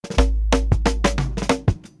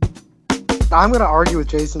I'm gonna argue with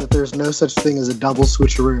Jason that there's no such thing as a double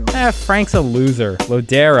switcheroo. Frank's a loser.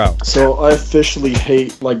 Lodero. So I officially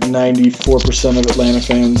hate like 94% of Atlanta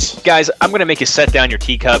fans. Guys, I'm going to make you set down your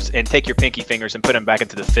teacups and take your pinky fingers and put them back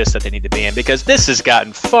into the fist that they need to be in, because this has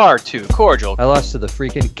gotten far too cordial. I lost to the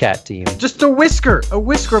freaking cat team. Just a whisker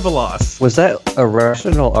of a loss. Was that a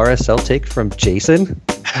rational RSL take from Jason?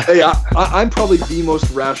 Hey, I'm probably the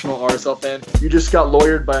most rational RSL fan. You just got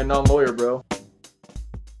lawyered by a non-lawyer, bro.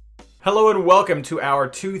 Hello and welcome to our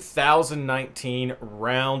 2019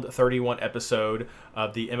 Round 31 episode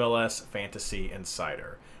of the MLS Fantasy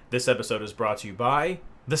Insider. This episode is brought to you by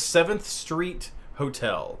the 7th Street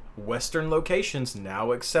Hotel. Western locations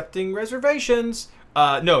now accepting reservations.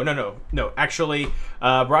 No. Actually,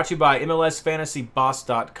 brought to you by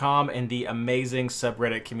MLSFantasyBoss.com and the amazing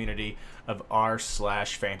subreddit community of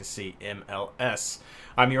r/FantasyMLS.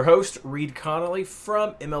 I'm your host, Reed Connolly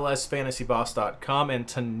from MLSFantasyBoss.com, and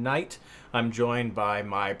tonight I'm joined by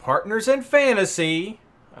my partners in fantasy.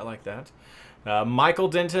 I like that. Michael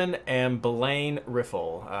Denton and Blaine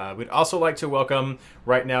Riffle. We'd also like to welcome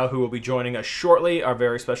right now, who will be joining us shortly, our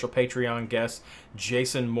very special Patreon guest,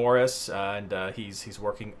 Jason Morris, and he's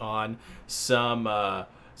working on some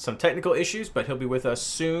technical issues, but he'll be with us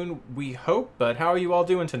soon, we hope. But how are you all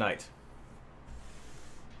doing tonight?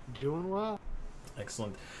 Doing well.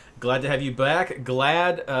 Excellent. Glad to have you back.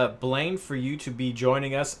 Glad, Blaine, for you to be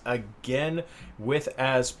joining us again with,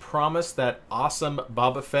 as promised, that awesome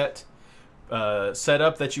Boba Fett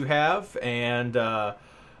setup that you have, and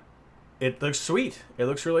it looks sweet. It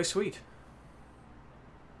looks really sweet.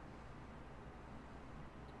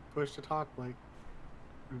 Push to talk, Blake.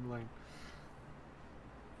 Blaine.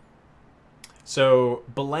 So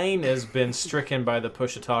Blaine has been stricken by the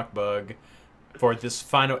push to talk bug for this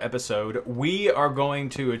final episode. We are going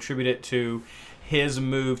to attribute it to his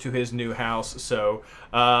move to his new house. So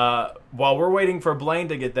while we're waiting for Blaine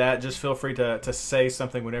to get that, just feel free to say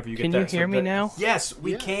something whenever you get that. Can you hear me now? Yes,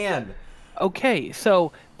 we can. Okay,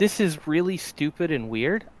 so this is really stupid and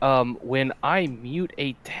weird. When I mute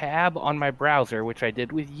a tab on my browser, which I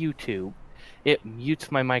did with YouTube, it mutes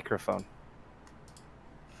my microphone.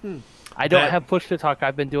 I don't have push to talk.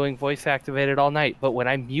 I've been doing voice activated all night, but when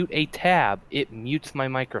I mute a tab, it mutes my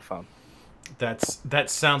microphone. That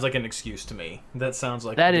sounds like an excuse to me. That sounds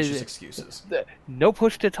like just excuses. No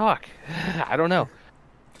push to talk. I don't know.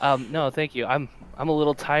 No, thank you. I'm a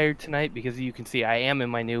little tired tonight because you can see I am in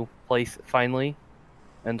my new place finally,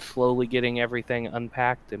 and slowly getting everything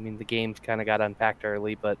unpacked. I mean, the games kind of got unpacked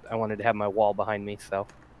early, but I wanted to have my wall behind me, so.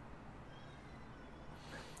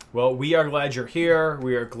 Well, we are glad you're here.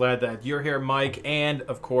 We are glad that you're here, Mike. And,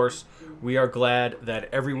 of course, we are glad that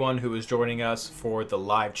everyone who is joining us for the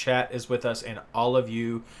live chat is with us, and all of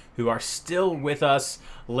you who are still with us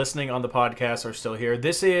listening on the podcast are still here.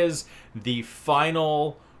 This is the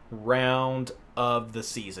final round of the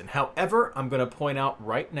season. However, I'm going to point out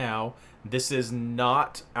right now, this is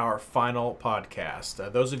not our final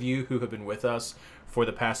podcast. Those of you who have been with us for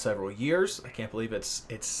the past several years, I can't believe it's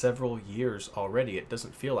several years already. It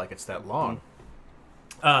doesn't feel like it's that long.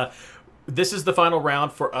 This is the final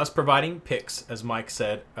round for us providing picks, as Mike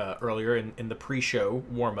said earlier in the pre-show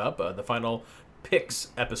warm-up, the final picks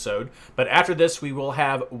episode. But after this, we will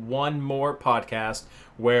have one more podcast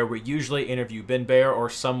where we usually interview Ben Bear or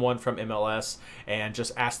someone from MLS and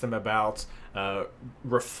just ask them about,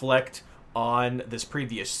 reflect on this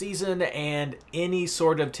previous season and any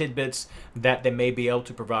sort of tidbits that they may be able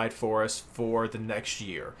to provide for us for the next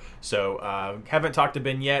year. So haven't talked to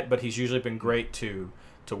Ben yet, but he's usually been great to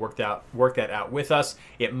work that out with us.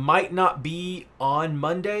 It might not be on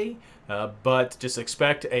Monday, but just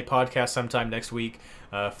expect a podcast sometime next week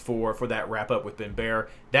for that wrap up with Ben Bear.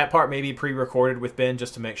 That part may be pre-recorded with Ben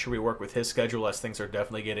just to make sure we work with his schedule, as things are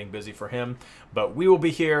definitely getting busy for him. But we will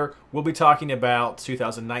be here. We'll be talking about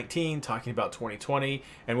 2019, talking about 2020,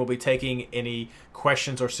 and we'll be taking any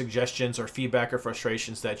questions or suggestions or feedback or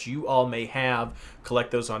frustrations that you all may have.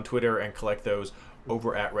 Collect those on Twitter and collect those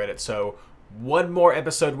over at Reddit. So one more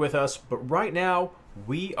episode with us, but right now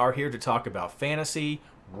we are here to talk about fantasy,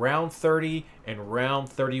 round 30 and round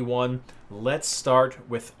 31. Let's start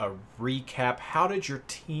with a recap. How did your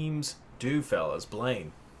teams do, fellas?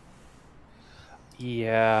 Blaine.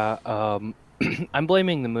 Yeah, I'm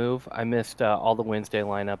blaming the move. I missed all the Wednesday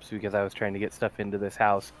lineups because I was trying to get stuff into this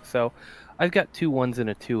house. So I've got 2 1s and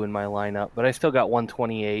a 2 in my lineup, but I still got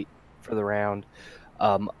 128 for the round.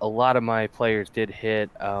 A lot of my players did hit.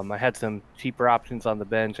 I had some cheaper options on the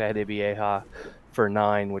bench. I had Ibieha for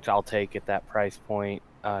 9, which I'll take at that price point.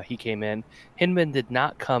 he came in. Hinman did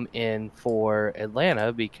not come in for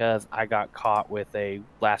Atlanta because I got caught with a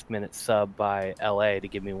last-minute sub by LA to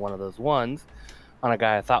give me one of those ones on a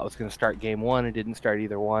guy I thought was going to start game one and didn't start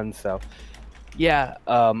either one. So, yeah,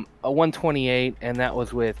 a 128, and that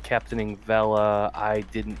was with captaining Vela. I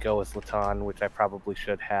didn't go with Latan, which I probably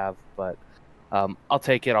should have, but I'll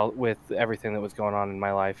take it all with everything that was going on in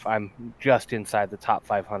my life. I'm just inside the top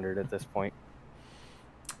 500 at this point.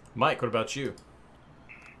 Mike, what about you?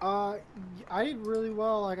 I did really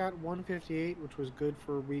well. I got 158, which was good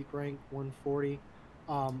for week rank 140.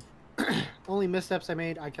 Only missteps I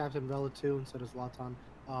made, I captained Vela 2 instead of Zlatan.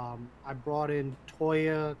 I brought in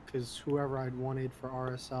Toya because whoever I'd wanted for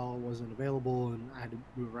RSL wasn't available, and I had to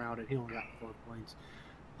move around, and he only got 4 points.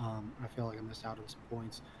 I feel like I missed out on some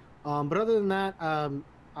points. But other than that,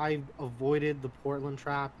 I avoided the Portland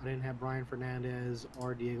trap. I didn't have Brian Fernandez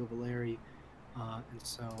or Diego Valeri. And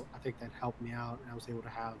so I think that helped me out, and I was able to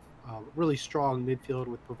have a really strong midfield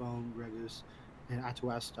with Pavone, Gregus, and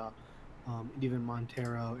Atuesta, and even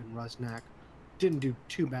Montero and Rusnak. Didn't do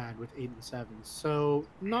too bad with 8 and 7, so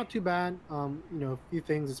not too bad. A few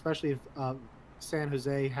things, especially if San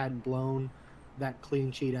Jose hadn't blown that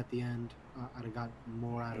clean sheet at the end, I'd have got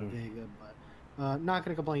more out of Vega, but not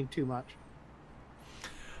going to complain too much.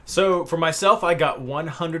 So for myself, I got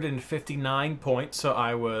 159 points, so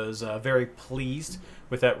I was very pleased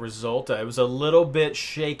with that result. It was a little bit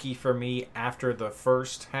shaky for me after the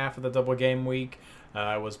first half of the double game week.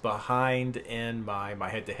 I was behind in my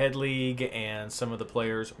head-to-head league, and some of the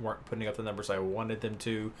players weren't putting up the numbers I wanted them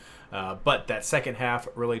to. But that second half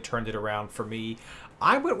really turned it around for me.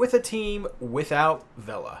 I went with a team without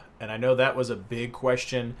Vela, and I know that was a big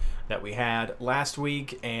question that we had last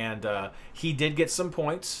week, and he did get some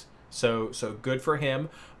points, so good for him.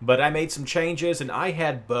 But I made some changes, and I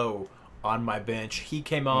had Bo on my bench. He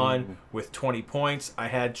came on with 20 points. I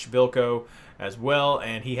had Chibilko as well,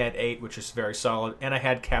 and he had 8, which is very solid. And I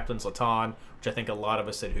had Captain Zlatan, which I think a lot of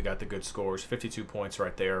us said who got the good scores, 52 points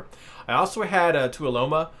right there. I also had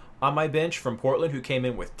Tuiloma on my bench from Portland, who came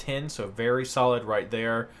in with 10, so very solid right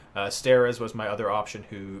there. Steres was my other option,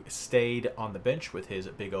 who stayed on the bench with his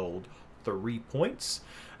big old 3 points.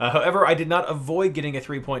 However, I did not avoid getting a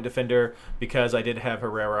 3-point defender because I did have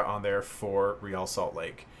Herrera on there for Real Salt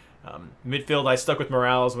Lake. Midfield, I stuck with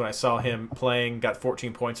Morales when I saw him playing, got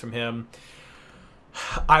 14 points from him.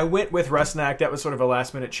 I went with Rusnak. That was sort of a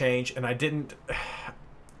last-minute change, and I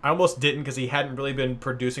almost didn't because he hadn't really been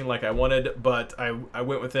producing like I wanted, but I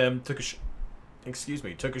went with him, took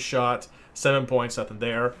a shot, 7 points, nothing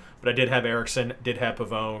there. But I did have Eriksson, did have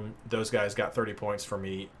Pavone. Those guys got 30 points for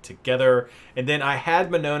me together. And then I had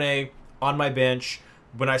Manone on my bench.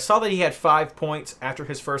 When I saw that he had 5 points after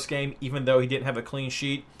his first game, even though he didn't have a clean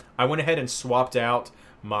sheet, I went ahead and swapped out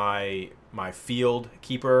my field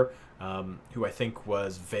keeper, who I think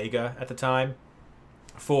was Vega at the time,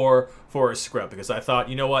 for a scrub, because I thought,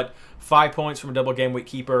 you know what, 5 points from a double game week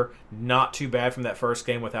keeper, not too bad from that first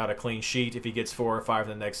game without a clean sheet. If he gets 4 or 5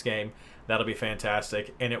 in the next game, that'll be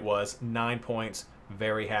fantastic. And it was 9 points.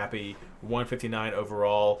 Very happy. 159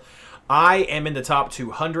 overall. I am in the top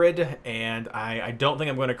 200, and I don't think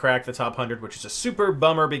I'm going to crack the top 100, which is a super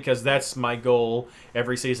bummer because that's my goal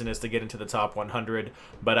every season, is to get into the top 100.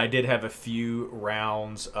 But I did have a few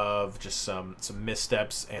rounds of just some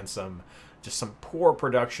missteps and some poor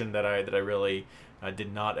production that I really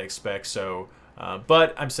did not expect. So,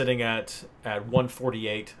 but I'm sitting at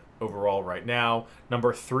 148 overall right now.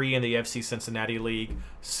 Number 3 in the FC Cincinnati League.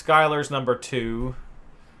 Skylar's number 2.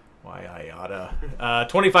 Why I oughta.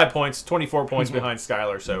 25 points, 24 points behind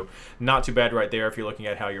Skylar, so not too bad right there if you're looking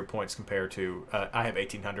at how your points compare to... I have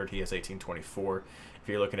 1,800, he has 1,824. If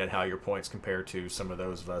you're looking at how your points compare to some of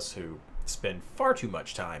those of us who spend far too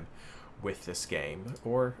much time with this game,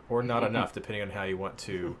 or not enough, depending on how you want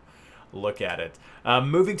to look at it.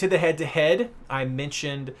 Moving to the head-to-head, I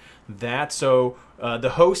mentioned that. So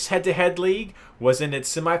the host head-to-head league was in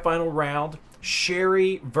its semifinal round.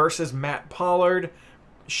 Sherry versus Matt Pollard.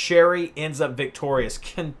 Sherry ends up victorious,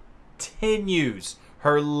 continues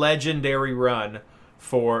her legendary run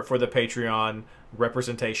for the Patreon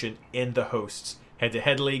representation in the hosts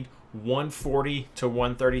head-to-head league, 140 to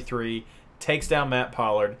 133, takes down Matt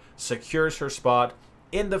Pollard, secures her spot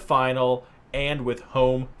in the final, and with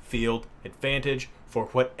home field advantage for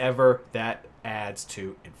whatever that adds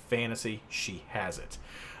to in fantasy, she has it.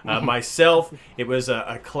 Myself, it was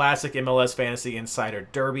a classic MLS Fantasy Insider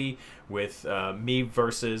Derby with me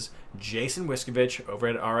versus Jason Wiskovich over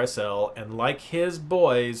at RSL, and like his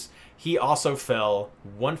boys, he also fell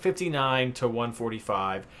 159 to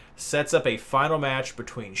 145, sets up a final match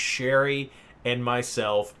between Sherry and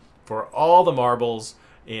myself for all the marbles,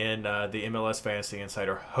 in the MLS Fantasy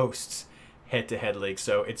Insider hosts head-to-head league.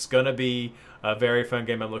 So it's going to be a very fun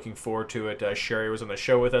game. I'm looking forward to it. Sherry was on the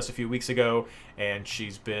show with us a few weeks ago, and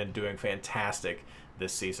she's been doing fantastic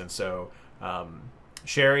this season. So,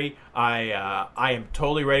 Sherry, I am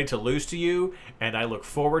totally ready to lose to you, and I look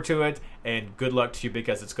forward to it, and good luck to you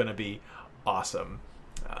because it's going to be awesome.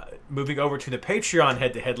 Moving over to the Patreon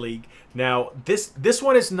head-to-head league. Now, this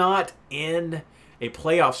one is not in a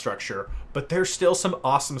playoff structure, but there's still some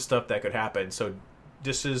awesome stuff that could happen. So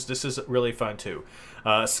this is really fun too.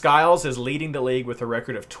 Skiles is leading the league with a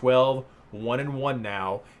record of 12-1-1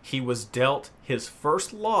 now. He was dealt his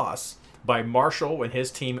first loss by Marshall when his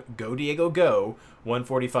team Go Diego Go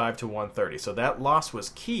 145-130. So that loss was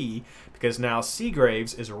key because now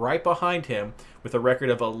Seagraves is right behind him with a record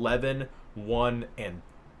of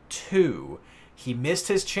 11-1-2. He missed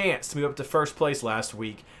his chance to move up to first place last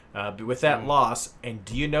week with that loss. And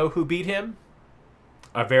do you know who beat him?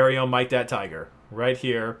 Our very own Mike That Tiger. Right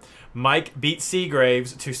here. Mike beat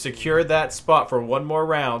Seagraves to secure that spot for one more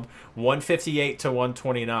round,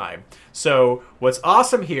 158-129. So what's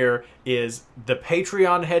awesome here is the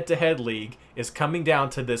Patreon head-to-head league is coming down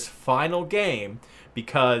to this final game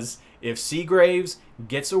because if Seagraves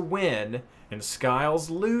gets a win and Skiles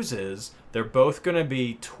loses, they're both going to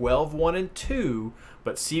be 12-1-2,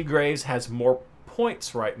 but Seagraves has more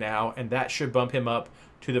points right now, and that should bump him up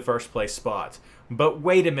to the first place spot. But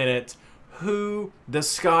wait a minute. Who does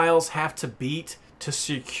Skiles have to beat to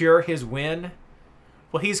secure his win?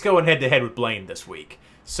 Well, he's going head-to-head with Blaine this week.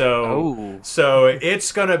 So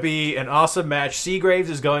it's going to be an awesome match. Seagraves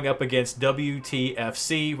is going up against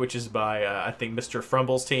WTFC, which is by, I think, Mr.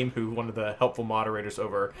 Frumble's team, who one of the helpful moderators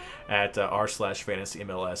over at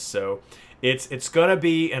r/FantasyMLS. So it's going to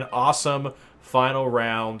be an awesome final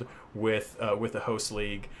round with the host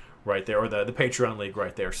league right there, or the Patreon league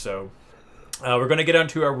right there. So we're going to get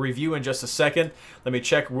onto our review in just a second. Let me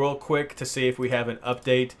check real quick to see if we have an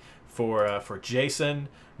update for Jason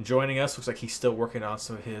joining us. Looks like he's still working on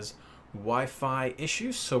some of his Wi-Fi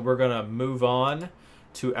issues. So we're going to move on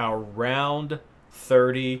to our round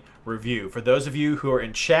 30 review. For those of you who are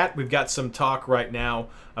in chat, we've got some talk right now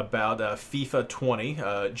about FIFA 20.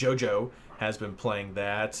 Jojo has been playing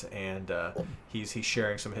that, and he's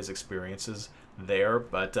sharing some of his experiences there.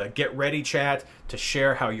 But get ready, chat, to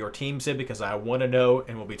share how your teams did, because I want to know,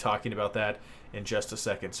 and we'll be talking about that in just a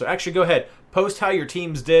second. So actually, go ahead, post how your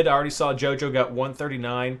teams did. I already saw JoJo got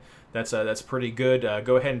 139. That's pretty good.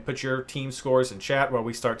 Go ahead and put your team scores in chat while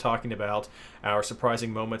we start talking about our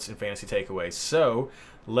surprising moments and fantasy takeaways. So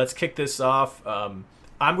let's kick this off. I'm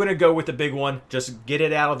going to go with the big one. Just get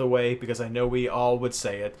it out of the way because I know we all would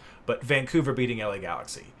say it. But Vancouver beating LA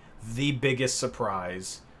Galaxy, the biggest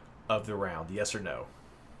surprise of the round. Yes or no?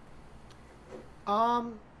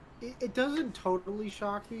 It doesn't totally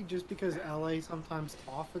shock me just because LA sometimes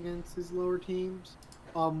off against his lower teams.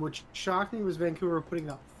 Which shocked me was Vancouver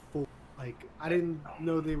putting up 4. Like, I didn't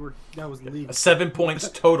know that was legal. 7 points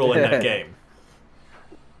total in that game.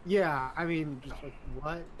 Yeah, I mean, just like,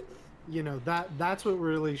 what? You know, that's what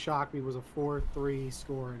really shocked me was a 4-3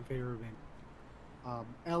 score in favor of Vancouver.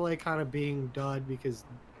 LA kind of being dud because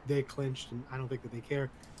they clinched, and I don't think that they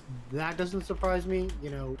care. That doesn't surprise me.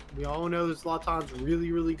 You know, we all know that Zlatan's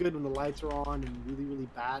really, really good when the lights are on and really, really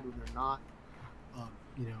bad when they're not.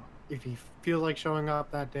 You know, if he feels like showing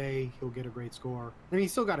up that day, he'll get a great score. I mean, he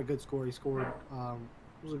still got a good score. He scored it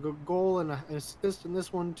was a good goal and an assist in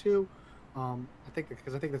this one too. I think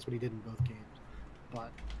that's what he did in both games.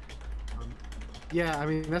 But yeah, I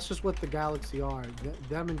mean, that's just what the Galaxy are.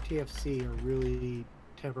 Them and TFC are really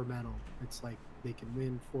temperamental. It's like they can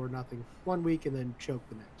win 4-0 one week and then choke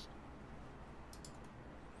the next.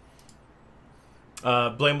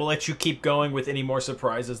 Blaine, we'll let you keep going with any more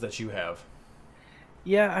surprises that you have.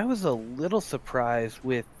 Yeah, I was a little surprised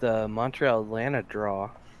with the Montreal-Atlanta draw.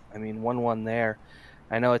 I mean, 1-1 there.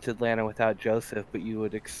 I know it's Atlanta without Joseph, but you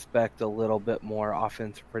would expect a little bit more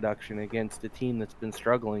offensive production against a team that's been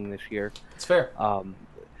struggling this year. It's fair.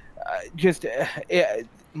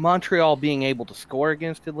 Montreal being able to score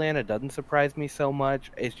against Atlanta doesn't surprise me so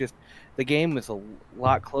much. It's just the game was a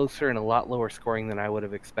lot closer and a lot lower scoring than I would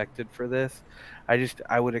have expected for this.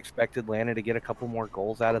 I would expect Atlanta to get a couple more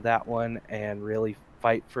goals out of that one and really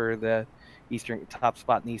fight for the top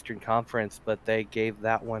spot in the Eastern Conference, but they gave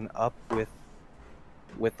that one up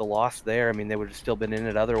with the loss there. I mean, they would have still been in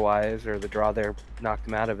it otherwise, or the draw there knocked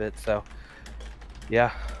them out of it. So,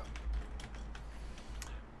 yeah.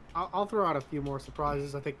 I'll throw out a few more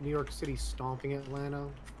surprises. I think New York City stomping Atlanta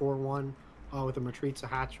 4-1 with a Matrica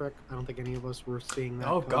hat trick. I don't think any of us were seeing that.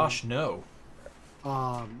 Oh, gosh, no.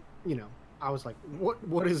 You know, I was like,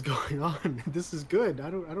 what is going on? This is good. I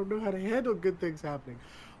don't know how to handle good things happening.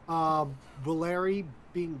 Valeri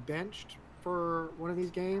being benched for one of these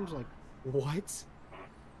games, like what?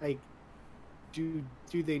 Like, do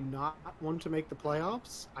they not want to make the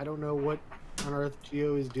playoffs? I don't know what on earth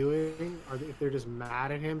Gio is doing, or if they're just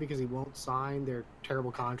mad at him because he won't sign their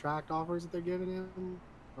terrible contract offers that they're giving him,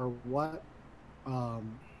 or what.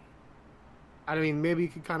 I mean, maybe you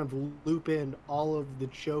could kind of loop in all of the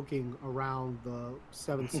choking around the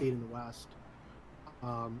 7th seed in the West.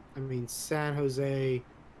 I mean, San Jose,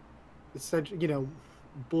 essentially,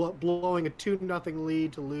 blowing a 2-0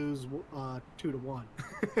 lead to lose 2-1.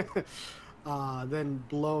 Then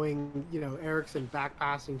blowing, Erickson back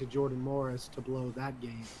passing to Jordan Morris to blow that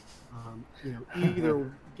game. Either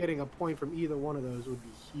getting a point from either one of those would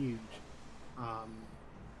be huge.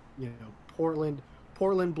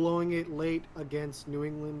 Portland blowing it late against New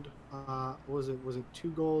England. Was it 2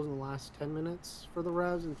 goals in the last 10 minutes for the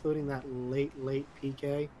Revs, including that late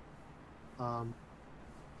PK? I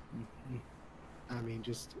mean,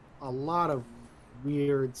 just a lot of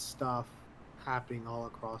weird stuff happening all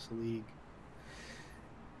across the league.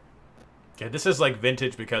 Yeah, this is like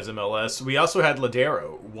vintage because MLS. We also had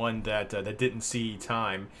Ladero, one that didn't see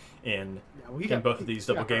time in both of these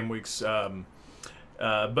double game weeks.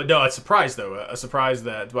 But no, a surprise though. A surprise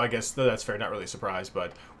that, well, I guess that's fair. Not really a surprise,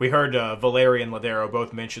 but we heard Valeri and Ladero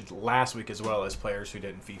both mentioned last week as well as players who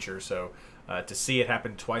didn't feature. So to see it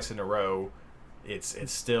happen twice in a row, it's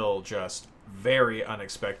still just very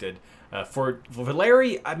unexpected. For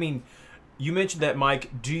Valeri, I mean, you mentioned that,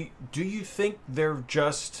 Mike. Do you think they're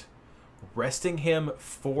just resting him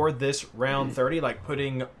for this round 30, like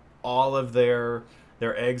putting all of their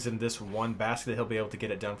eggs in this one basket that he'll be able to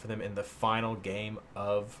get it done for them in the final game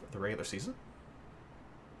of the regular season?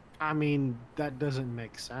 I mean, that doesn't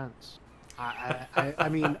make sense. I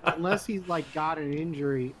mean, unless he's like got an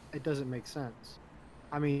injury, it doesn't make sense.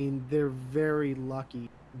 I mean, they're very lucky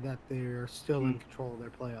that they're still in control of their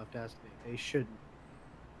playoff destiny. They shouldn't.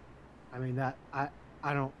 I mean, I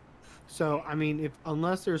don't. So, I mean,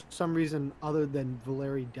 unless there's some reason other than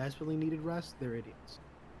Valeri desperately needed rest, they're idiots.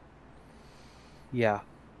 Yeah.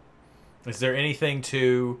 Is there anything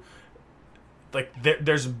to, like,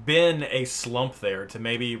 there's been a slump there to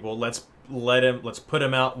maybe, well, let's put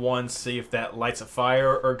him out once, see if that lights a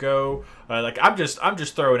fire or go. Like, I'm just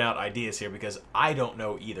throwing out ideas here because I don't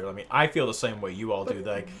know either. I mean, I feel the same way you all do.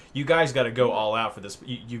 Like, you guys got to go all out for this.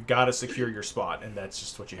 You've got to secure your spot, and that's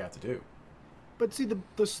just what you have to do. But see,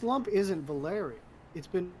 the slump isn't Valeri. It's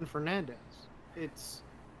been Fernandez. It's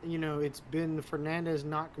been Fernandez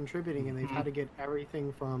not contributing, and they've had to get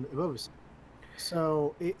everything from Ibovas.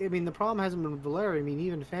 So, I mean, the problem hasn't been Valeri. I mean,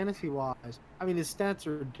 even fantasy-wise, I mean, his stats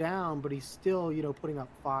are down, but he's still, putting up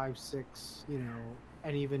 5, 6,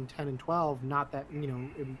 and even 10 and 12. Not that,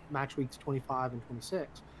 in match weeks 25 and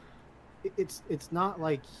 26. It's not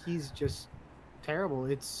like he's just terrible.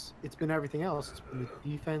 It's been everything else. The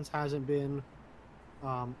defense hasn't been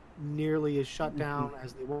nearly as shut down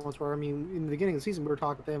as they once were. I mean, in the beginning of the season, we were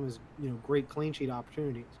talking to them as great clean sheet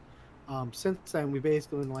opportunities. Since then, we've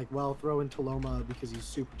basically been like, well, throw in Taloma because he's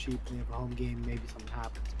super cheap and they have a home game. Maybe something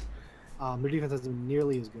happens. Their defense hasn't been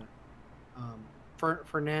nearly as good.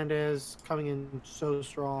 Fernandez coming in so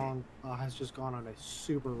strong has just gone on a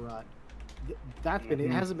super rut. That's been it.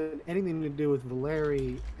 Hasn't been anything to do with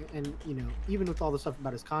Valeri, and even with all the stuff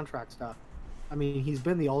about his contract stuff. I mean, he's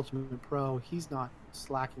been the ultimate pro. He's not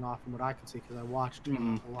slacking off from what I can see because I watched a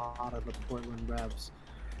lot of the Portland Revs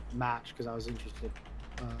match because I was interested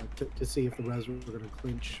to see if the Revs were going to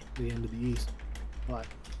clinch the end of the East. But,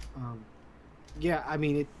 yeah, I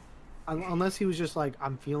mean, unless he was just like,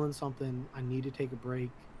 I'm feeling something, I need to take a break,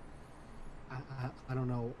 I don't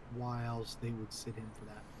know why else they would sit him for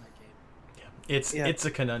that game. Yeah. It's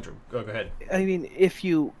a conundrum. Go ahead. I mean,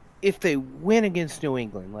 if they win against New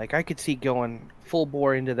England, like I could see going full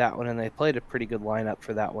bore into that one, and they played a pretty good lineup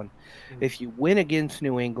for that one. If you win against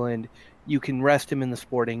New England, you can rest him in the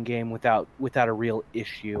Sporting game without a real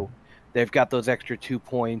issue. They've got those extra 2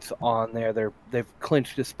 points on there. They've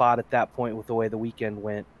clinched a spot at that point with the way the weekend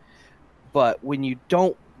went. But when you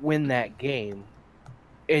don't win that game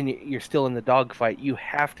and you're still in the dogfight, you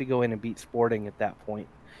have to go in and beat Sporting at that point.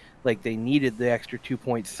 Like, they needed the extra 2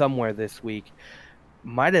 points somewhere this week.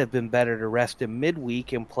 Might have been better to rest him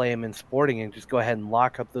midweek and play him in Sporting and just go ahead and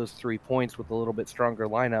lock up those 3 points with a little bit stronger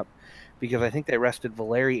lineup, because I think they rested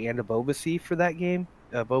Valeri and Ibovas for that game.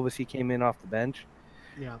 Ibovas came in off the bench.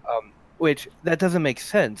 Yeah. Which, that doesn't make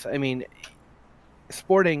sense. I mean,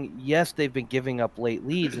 Sporting, yes, they've been giving up late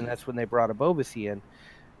leads, and that's when they brought Ibovas in.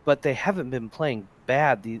 but they haven't been playing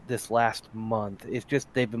bad this last month. It's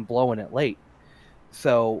just they've been blowing it late.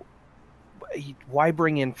 So why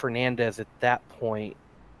bring in Fernandez at that point?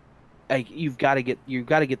 Like, you've got to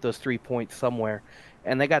get those 3 points somewhere,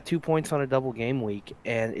 and they got 2 points on a double game week,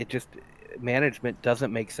 and it just management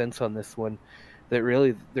doesn't make sense on this one. That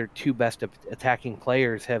really their two best attacking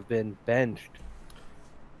players have been benched.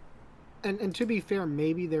 And to be fair,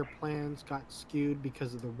 maybe their plans got skewed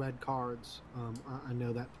because of the red cards. I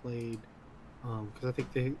know that played because I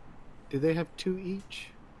think they have 2 each.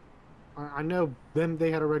 I know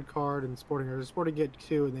they had a red card, and Sporting get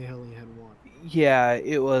 2, and they only had 1. Yeah,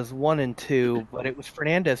 it was 1 and 2, but it was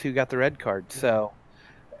Fernandez who got the red card. So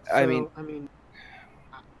I mean,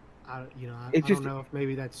 I don't know if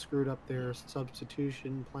maybe that screwed up their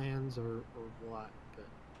substitution plans or what. But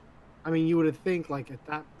I mean, you would have think like at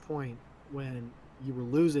that point when you were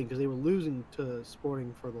losing, because they were losing to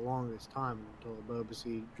Sporting for the longest time until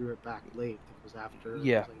Bobasi drew it back late. It was after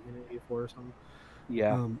Yeah. it was like minute 84 or something.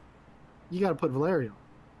 yeah. You got to put Valerio on.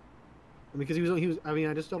 I mean, because he was. I mean,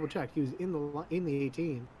 I just double checked. He was in the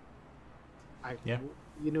 18. Yeah.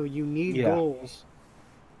 You need Yeah. goals.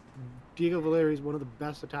 Diego Valeri is one of the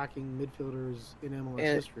best attacking midfielders in MLS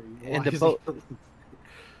history. and Why is he-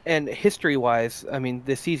 And history-wise, I mean,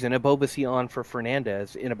 this season, Ebobisse on for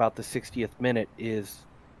Fernandez in about the 60th minute is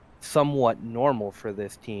somewhat normal for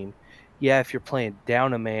this team. Yeah, if you're playing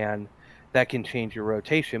down a man, that can change your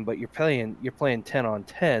rotation, but you're playing 10 on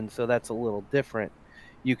 10, so that's a little different.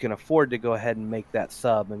 You can afford to go ahead and make that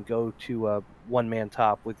sub and go to a one-man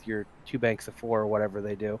top with your 2 banks of 4 or whatever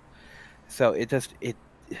they do. So I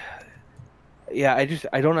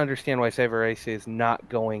don't understand why Savarese is not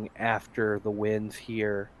going after the wins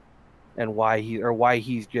here, and why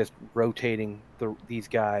he's just rotating these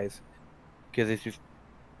guys, because it's just,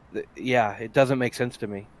 it doesn't make sense to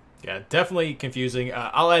me. Yeah, definitely confusing.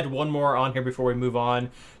 I'll add one more on here before we move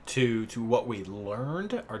on to what we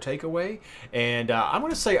learned, our takeaway. And I'm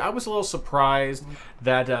going to say I was a little surprised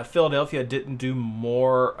that Philadelphia didn't do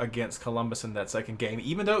more against Columbus in that second game.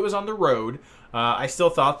 Even though it was on the road, I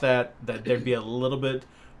still thought that there'd be a little bit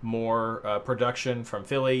more production from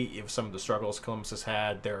Philly. If some of the struggles Columbus has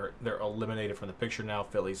had, they're eliminated from the picture now.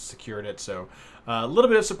 Philly's secured it, so a little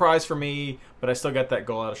bit of surprise for me, but I still got that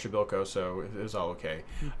goal out of Shabilko, so it was all okay.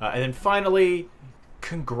 And then finally,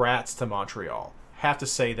 congrats to Montreal. Have to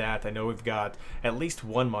say that. I know we've got at least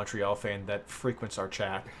one Montreal fan that frequents our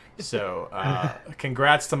chat, so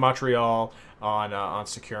congrats to Montreal on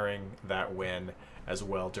securing that win as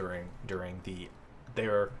well during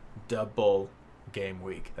their double game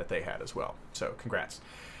week that they had as well. So congrats.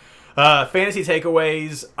 Fantasy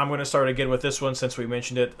takeaways. I'm going to start again with this one since we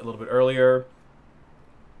mentioned it a little bit earlier.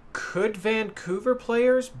 Could Vancouver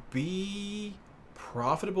players be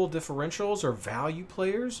profitable differentials or value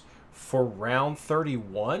players for round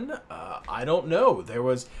 31? I don't know.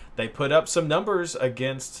 They put up some numbers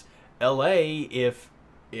against LA. If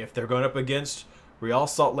they're going up against Real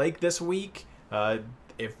Salt Lake this week,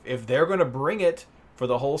 if they're going to bring it for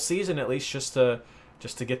the whole season, at least just to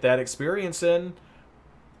get that experience in,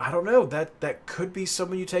 I don't know. That could be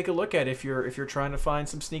someone you take a look at if you're trying to find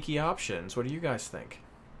some sneaky options. What do you guys think?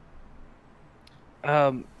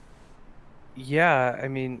 Yeah, I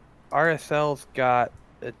mean, RSL's got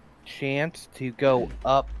a chance to go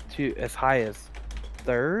up to as high as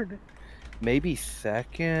 3rd, maybe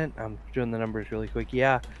 2nd. I'm doing the numbers really quick.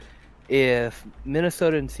 Yeah, if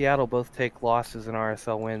Minnesota and Seattle both take losses and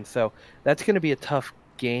RSL wins. So that's going to be a tough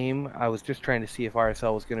game. I was just trying to see if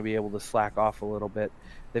RSL was going to be able to slack off a little bit.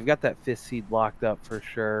 They've got that 5th seed locked up for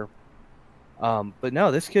sure. But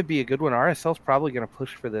no, this could be a good one. RSL's probably going to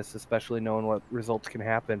push for this, especially knowing what results can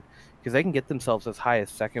happen, because they can get themselves as high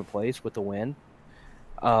as 2nd place with the win.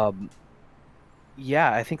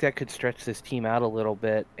 Yeah, I think that could stretch this team out a little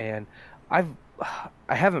bit. And I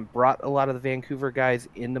haven't brought a lot of the Vancouver guys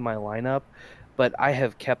into my lineup, but I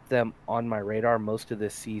have kept them on my radar most of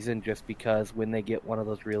this season just because when they get one of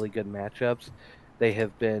those really good matchups, they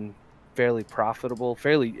have been fairly profitable,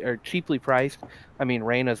 cheaply priced. I mean,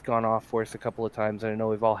 Reyna's gone off for us a couple of times, and I know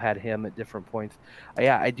we've all had him at different points.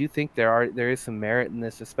 Yeah, I do think there is some merit in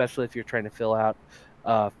this, especially if you're trying to fill out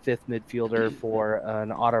 5th midfielder for an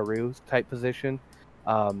Ottaru type position.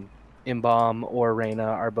 Imbaum or Reyna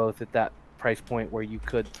are both at that price point where you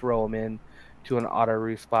could throw them in to an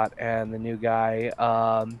Ottaru spot, and the new guy,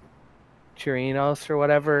 Chirinos or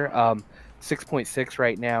whatever, 6.6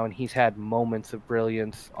 right now, and he's had moments of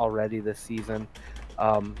brilliance already this season.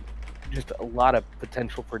 Just a lot of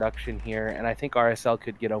potential production here, and I think RSL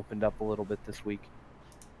could get opened up a little bit this week.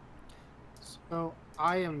 So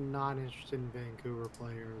I am not interested in Vancouver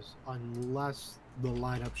players unless the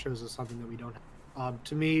lineup shows us something that we don't have.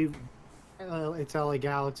 To me, it's LA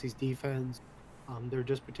Galaxy's defense. They're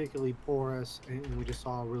just particularly porous, and we just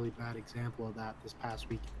saw a really bad example of that this past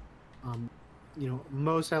week.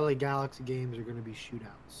 Most LA Galaxy games are going to be shootouts,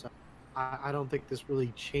 so I don't think this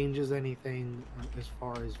really changes anything as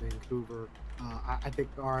far as Vancouver. I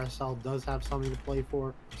think RSL does have something to play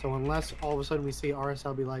for, so unless all of a sudden we see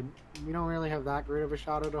RSL be like, we don't really have that great of a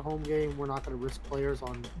shot at a home game, we're not going to risk players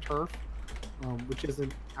on turf, which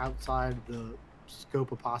isn't outside the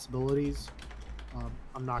scope of possibilities.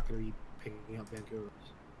 I'm not going to be picking up Vancouver.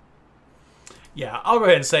 Yeah, I'll go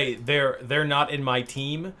ahead and say they're not in my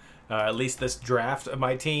team, at least this draft of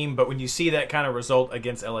my team. But when you see that kind of result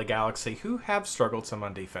against LA Galaxy, who have struggled some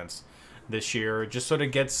on defense this year, it just sort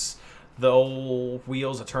of gets the old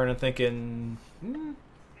wheels a turning, thinking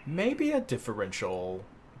maybe a differential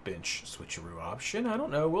bench switcheroo option. I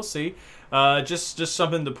don't know. We'll see. Just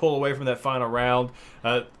something to pull away from that final round.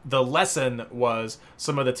 The lesson was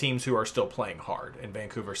some of the teams who are still playing hard, and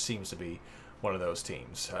Vancouver seems to be one of those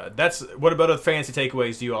teams. What about other fantasy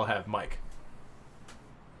takeaways do you all have, Mike?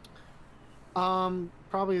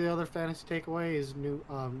 Probably the other fantasy takeaway is New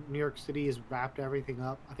York City has wrapped everything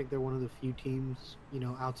up. I think they're one of the few teams,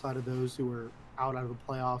 outside of those who were out of the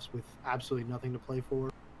playoffs with absolutely nothing to play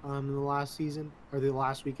for in the last season or the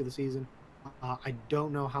last week of the season. I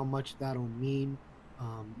don't know how much that'll mean.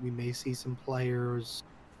 We may see some players,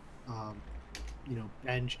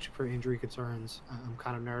 benched for injury concerns. I'm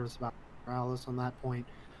kind of nervous about Morales on that point.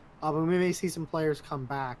 But we may see some players come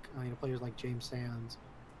back. Players like James Sands,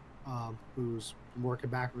 who's working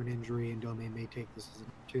back from an injury, and Domain may take this as an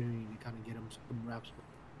opportunity to kind of get him some reps.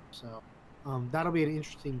 So that'll be an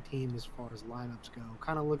interesting team as far as lineups go.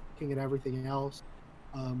 Kind of looking at everything else,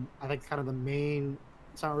 I think kind of the main,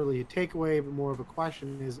 it's not really a takeaway, but more of a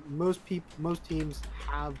question is most teams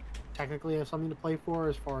technically have something to play for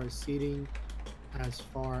as far as seeding, as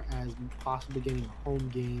far as possibly getting a home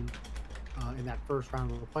game in that first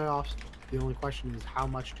round of the playoffs. The only question is how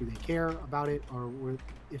much do they care about it, or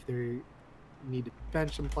if they need to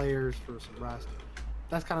bench some players for some rest.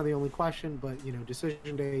 That's kind of the only question, but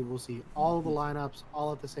decision day, we'll see all of the lineups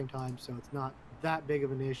all at the same time, so it's not that big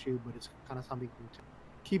of an issue, but it's kind of something to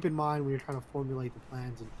keep in mind when you're trying to formulate the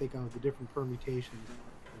plans and think of the different permutations that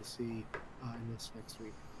we're going to see in this next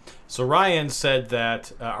week. So Ryan said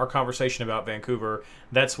that our conversation about Vancouver,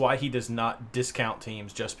 that's why he does not discount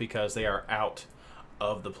teams just because they are out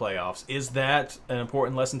of the playoffs. Is that an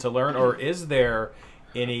important lesson to learn, or is there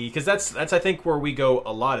any, because that's I think where we go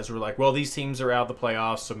a lot, is we're like, well, these teams are out of the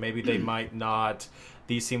playoffs, so maybe they might not,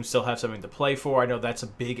 these teams still have something to play for. I know that's a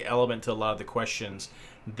big element to a lot of the questions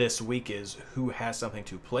this week, is who has something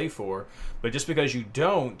to play for. But just because you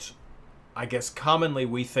don't, I guess commonly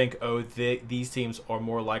we think, these teams are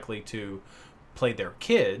more likely to play their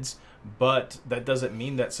kids, but that doesn't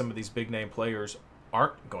mean that some of these big name players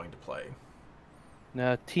aren't going to play.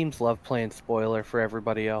 No, teams love playing spoiler for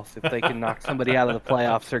everybody else. If they can knock somebody out of the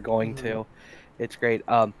playoffs, they're going to. It's great.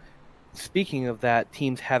 Speaking of that,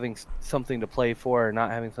 teams having something to play for or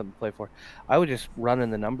not having something to play for, I would just run in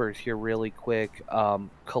the numbers here really quick.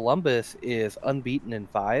 Columbus is unbeaten in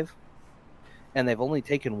 5, and they've only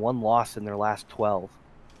taken 1 loss in their last 12.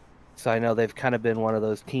 So I know they've kind of been one of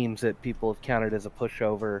those teams that people have counted as a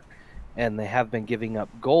pushover, and they have been giving up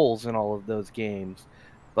goals in all of those games.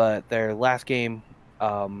 But their last game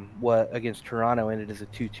against Toronto ended as a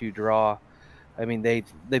 2-2 draw. I mean, they've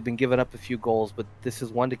been giving up a few goals, but this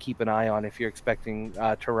is one to keep an eye on if you're expecting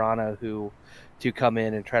Toronto to come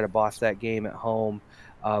in and try to boss that game at home.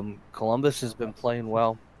 Columbus has been playing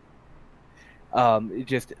well.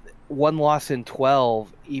 Just 1 loss in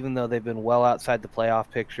 12, even though they've been well outside the playoff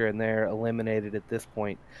picture and they're eliminated at this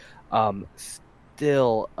point.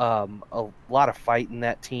 Still a lot of fight in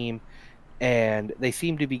that team, and they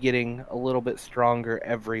seem to be getting a little bit stronger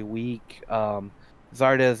every week.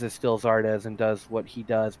 Zardes is still Zardes and does what he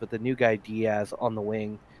does, but the new guy Diaz on the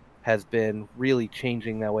wing has been really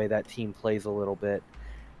changing the way that team plays a little bit,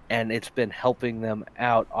 and it's been helping them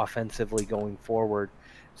out offensively going forward.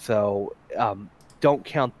 So don't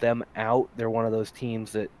count them out. They're one of those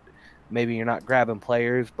teams that maybe you're not grabbing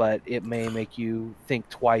players, but it may make you think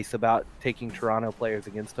twice about taking Toronto players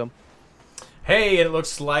against them. Hey, it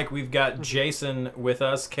looks like we've got Jason with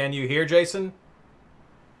us. Can you hear Jason?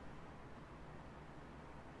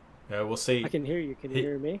 We'll see. I can hear you. Can you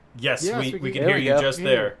hear me? Yes, we can hear you just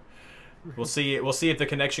there. We'll see if the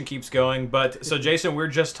connection keeps going. But so, Jason, we're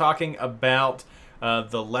just talking about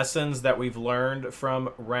the lessons that we've learned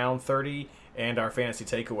from round 30 and our fantasy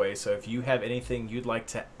takeaway. So if you have anything you'd like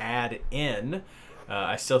to add in,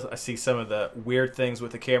 I see some of the weird things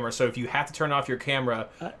with the camera. So if you have to turn off your camera,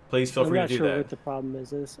 please feel free to do I'm not sure that. what the problem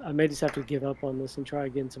is. I may just have to give up on this and try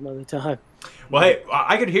again some other time. Well, hey,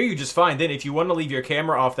 I could hear you just fine. Then if you want to leave your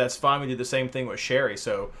camera off, that's fine. We do the same thing with Sherry,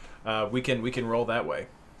 so we can roll that way.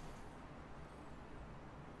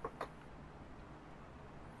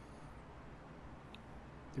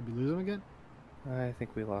 Did we lose him again? I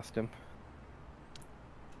think we lost him.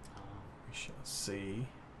 We shall see.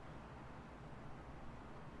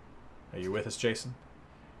 Are you with us, Jason?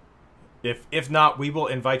 If not, we will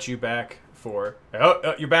invite you back for...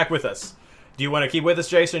 Oh, you're back with us. Do you want to keep with us,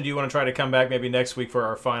 Jason, or do you want to try to come back maybe next week for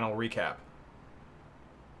our final recap?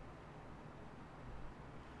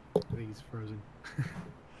 I think he's frozen.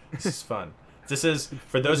 This is fun. This is,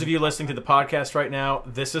 for those of you listening to the podcast right now,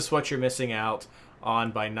 this is what you're missing out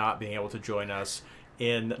on by not being able to join us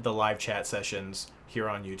in the live chat sessions here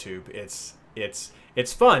on YouTube.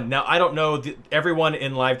 It's fun. Now, I don't know everyone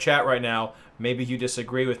in live chat right now. Maybe you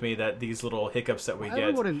disagree with me that these little hiccups that we get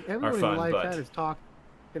everyone are fun. In live but chat is talking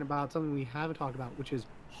about something we haven't talked about, which is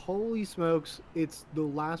holy smokes! It's the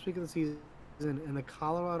last week of the season, and the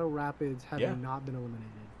Colorado Rapids have not been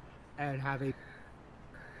eliminated and have a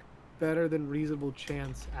better than reasonable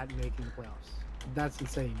chance at making the playoffs. That's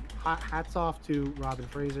insane. Hats off to Robin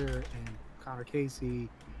Fraser and Connor Casey,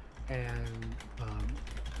 and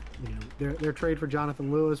their trade for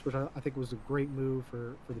Jonathan Lewis, which I think was a great move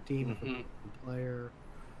for the team, and for the player.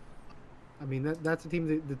 I mean, that's a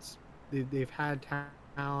team they've had talent.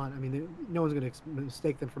 I mean, no one's going to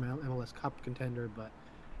mistake them from an MLS Cup contender, but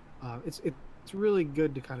it's really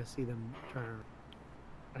good to kind of see them turn around.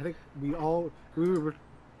 I think we were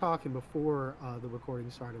talking before the recording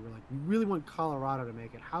started. We're like, we really want Colorado to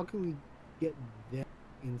make it. How can we get them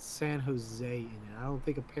in San Jose in it? I don't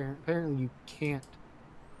think apparently you can't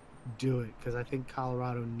do it, because I think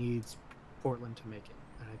Colorado needs Portland to make it,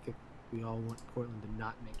 and I think we all want Portland to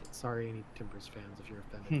not make it. Sorry, any Timbers fans, if you're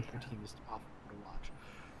offended. Your team is awful to watch.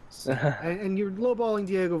 So, and you're lowballing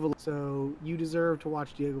Diego Valeri, so you deserve to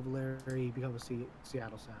watch Diego Valeri become a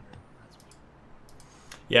Seattle Sounder.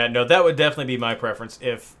 Yeah, no, that would definitely be my preference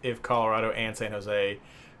if Colorado and San Jose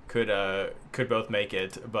could both make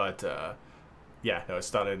it, but yeah, no,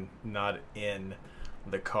 it's not in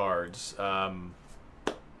the cards.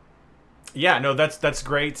 Yeah, no, that's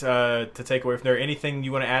great to take away from there. Anything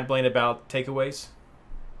you want to add, Blaine, about takeaways?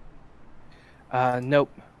 Nope.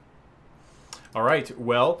 All right.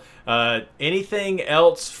 Well, anything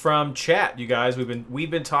else from chat, you guys? We've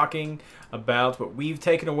been talking about what we've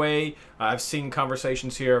taken away. I've seen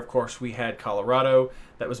conversations here. Of course, we had Colorado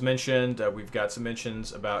that was mentioned. We've got some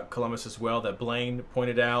mentions about Columbus as well that Blaine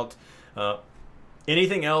pointed out.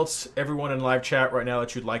 Anything else, everyone in live chat right now,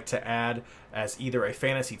 that you'd like to add as either a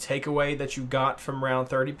fantasy takeaway that you got from round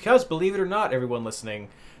 30? Because believe it or not, everyone listening,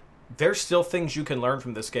 there's still things you can learn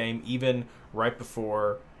from this game even right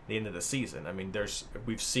before the end of the season. I mean,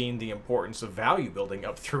 we've seen the importance of value building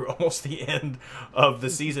up through almost the end of the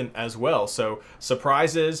season as well. So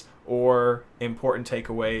surprises or important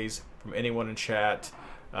takeaways from anyone in chat,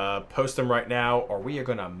 post them right now, or we are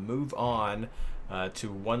going to move on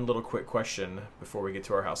to one little quick question before we get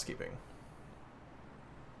to our housekeeping.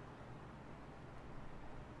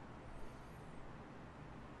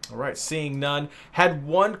 All right, seeing none. Had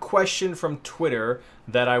one question from Twitter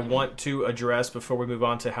that I want to address before we move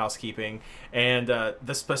on to housekeeping. And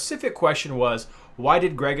the specific question was, why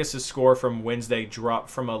did Gregus' score from Wednesday drop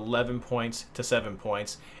from 11 points to 7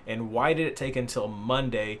 points? And why did it take until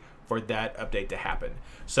Monday for that update to happen?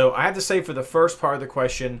 So I have to say, for the first part of the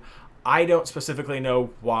question, I don't specifically know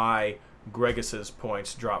why Gregus'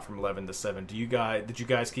 points dropped from 11 to 7. Did you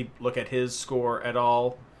guys look at his score at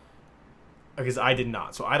all? Because I did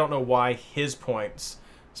not. So I don't know why his points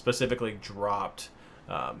specifically dropped.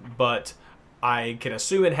 But I can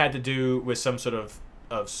assume it had to do with some sort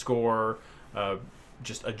of score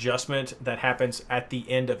just adjustment that happens at the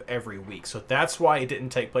end of every week. So that's why it didn't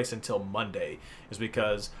take place until Monday, is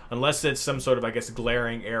because unless it's some sort of, I guess,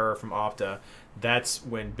 glaring error from Opta, that's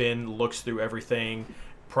when Ben looks through everything,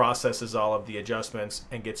 processes all of the adjustments,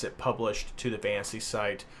 and gets it published to the fantasy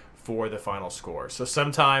site for the final score. So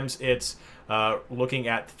sometimes it's looking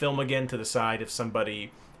at film again to decide if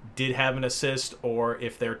somebody did have an assist or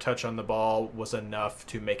if their touch on the ball was enough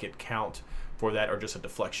to make it count for that, or just a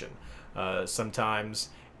deflection. Sometimes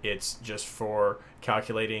it's just for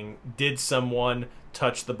calculating, did someone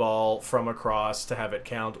touch the ball from across to have it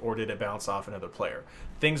count, or did it bounce off another player?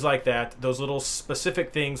 Things like that. Those little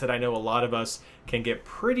specific things that I know a lot of us can get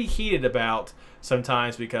pretty heated about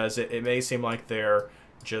sometimes, because it may seem like they're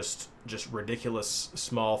just ridiculous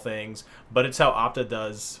small things, but it's how Opta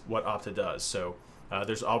does what Opta does. So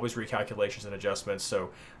There's always recalculations and adjustments, so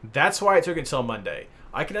that's why it took until Monday.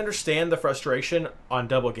 I can understand the frustration on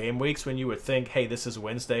double game weeks when you would think, hey, this is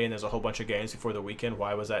Wednesday and there's a whole bunch of games before the weekend.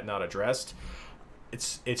 Why was that not addressed?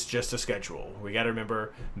 It's just a schedule. We got to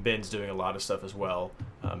remember Ben's doing a lot of stuff as well,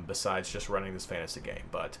 besides just running this fantasy game.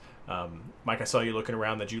 But Mike, I saw you looking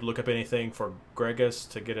around. Did you look up anything for Gregus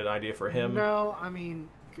to get an idea for him? No, I mean,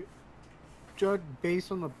 judge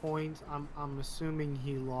based on the points, I'm assuming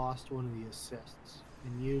he lost one of the assists,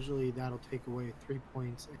 and usually that'll take away 3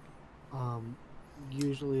 points.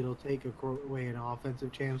 Usually it'll take away an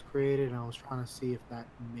offensive chance created, and I was trying to see if that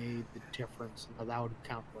made the difference, and that would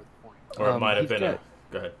count for the point. Or it might have been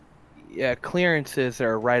Go ahead. Yeah, clearances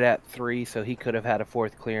are right at 3, so he could have had a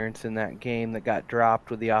 4th clearance in that game that got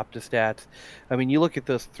dropped with the OptaStats. I mean, you look at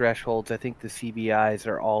those thresholds, I think the CBIs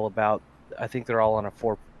are all about, I think they're all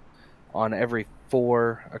on every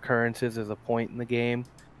 4 occurrences as a point in the game.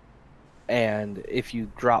 And if you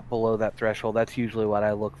drop below that threshold, that's usually what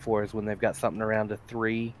I look for, is when they've got something around a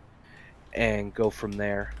 3 and go from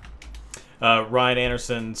there. Ryan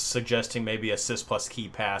Anderson suggesting maybe assist plus key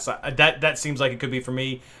pass. That seems like it could be for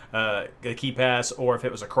me, a key pass, or if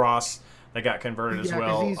it was a cross that got converted as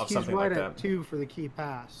well, he's something right like at that. 2 for the key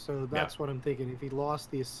pass, so that's what I'm thinking. If he lost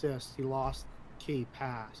the assist, he lost key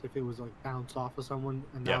pass. If it was like bounced off of someone,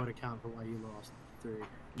 and that would account for why you lost 3.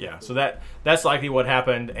 Yeah, so that's likely what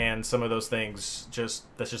happened, and some of those things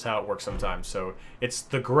that's just how it works sometimes. So it's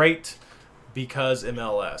the great because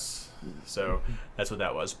MLS. So that's what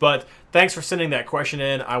that was. But thanks for sending that question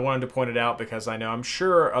in. I wanted to point it out because I'm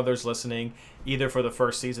sure others listening, either for the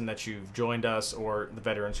first season that you've joined us, or the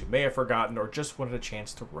veterans who may have forgotten, or just wanted a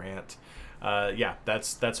chance to rant.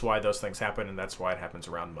 That's why those things happen, and that's why it happens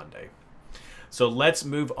around Monday. So let's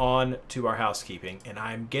move on to our housekeeping. And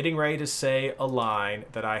I'm getting ready to say a line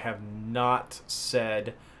that I have not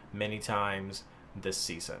said many times this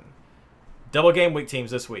season. Double game week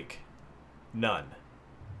teams this week. None.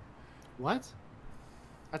 What?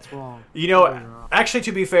 That's wrong. Actually,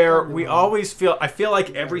 to be fair, I feel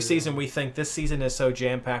like every season we think this season is so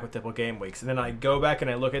jam-packed with double game weeks. And then I go back and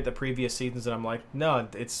I look at the previous seasons and I'm like, no,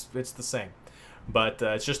 it's the same. But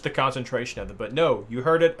it's just the concentration of them. But no, you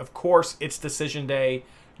heard it. Of course, it's decision day.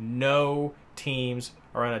 No teams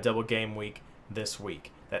are on a double game week this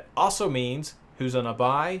week. That also means who's on a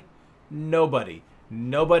bye? Nobody.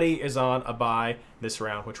 Nobody is on a bye this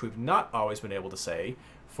round, which we've not always been able to say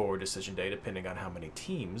for decision day, depending on how many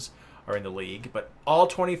teams are in the league. But all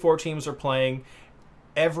 24 teams are playing.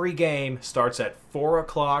 Every game starts at 4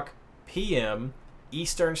 o'clock p.m.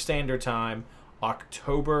 Eastern Standard Time,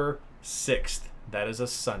 October 6th. That is a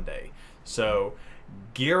Sunday. So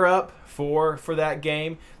gear up for that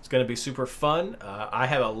game. It's going to be super fun. I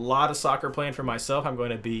have a lot of soccer planned for myself. I'm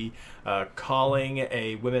going to be calling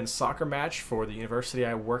a women's soccer match for the university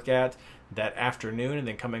I work at that afternoon, and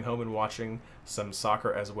then coming home and watching some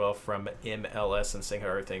soccer as well from MLS and seeing how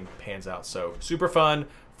everything pans out. So super fun.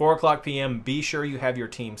 4 o'clock p.m. Be sure you have your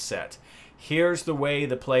team set. Here's the way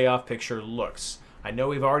the playoff picture looks. I know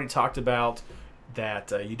we've already talked about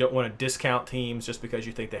that you don't want to discount teams just because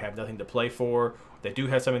you think they have nothing to play for. They do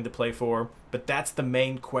have something to play for, but that's the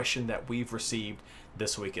main question that we've received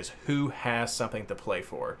this week, is who has something to play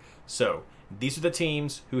for. So these are the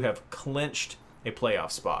teams who have clinched a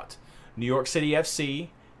playoff spot. New York City FC,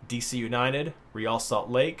 DC United, Real Salt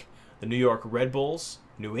Lake, the New York Red Bulls,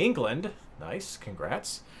 New England, nice,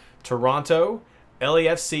 congrats, Toronto,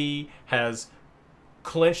 LAFC has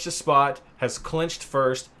clinched a spot, has clinched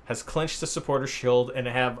first, has clinched the Supporter Shield, and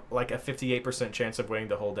have like a 58% chance of winning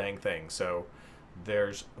the whole dang thing. So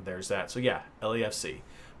there's that. So yeah, LAFC.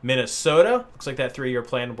 Minnesota, looks like that 3-year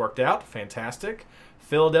plan worked out. Fantastic.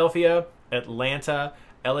 Philadelphia, Atlanta,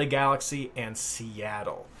 LA Galaxy, and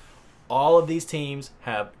Seattle. All of these teams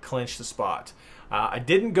have clinched the spot. I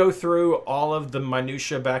didn't go through all of the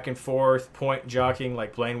minutia back and forth, point jockeying,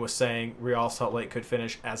 like Blaine was saying. Real Salt Lake could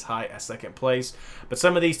finish as high as second place. But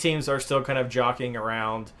some of these teams are still kind of jockeying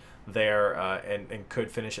around there and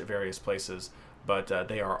could finish at various places. But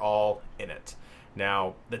they are all in it.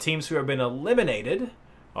 Now, the teams who have been eliminated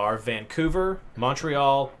are Vancouver,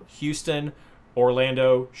 Montreal, Houston,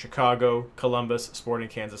 Orlando, Chicago, Columbus, Sporting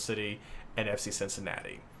Kansas City, and FC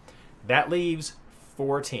Cincinnati. That leaves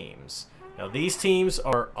 4 teams. Now, these teams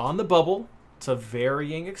are on the bubble to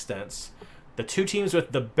varying extents. The 2 teams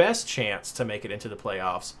with the best chance to make it into the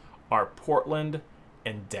playoffs are Portland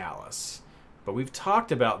and Dallas. But we've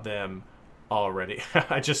talked about them already.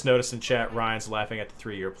 I just noticed in chat Ryan's laughing at the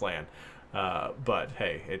 3-year plan. But,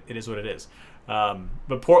 hey, it is what it is.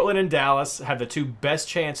 But Portland and Dallas have the 2 best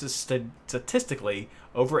chances statistically,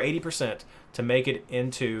 over 80%, to make it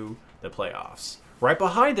into the playoffs. Right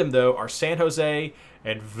behind them, though, are San Jose,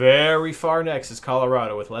 and very far next is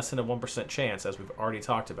Colorado with less than a 1% chance, as we've already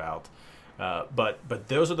talked about. But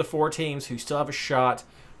those are the 4 teams who still have a shot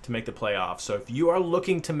to make the playoffs. So if you are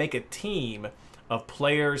looking to make a team of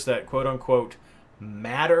players that quote-unquote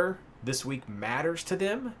matter, this week matters to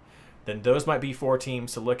them, then those might be 4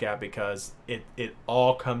 teams to look at, because it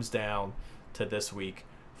all comes down to this week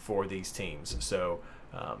for these teams. So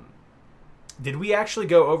did we actually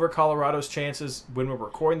go over Colorado's chances when we're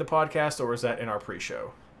recording the podcast, or was that in our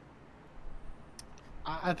pre-show?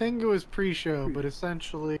 I think it was pre-show, but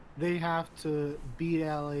essentially they have to beat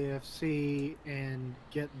LAFC and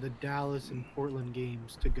get the Dallas and Portland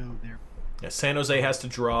games to go there. Yeah, San Jose has to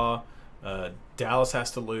draw, Dallas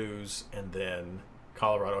has to lose, and then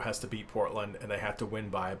Colorado has to beat Portland, and they have to win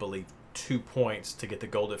by, I believe, 2 points to get the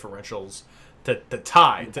goal differentials to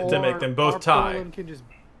tie, to make them both tie. Portland can just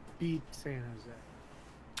beat San Jose.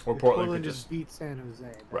 Or If Portland could just beat San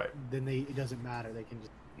Jose. Right. Then it doesn't matter. They can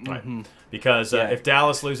just. Right. Because if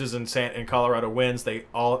Dallas loses and Colorado wins, they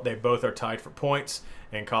both are tied for points,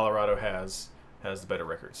 and Colorado has the better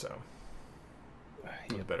record, so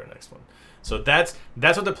the better next one. So that's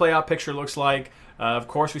what the playoff picture looks like. Of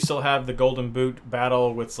course, we still have the Golden Boot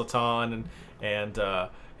battle with Zlatan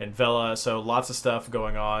and Vela, so lots of stuff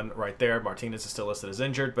going on right there. Martinez is still listed as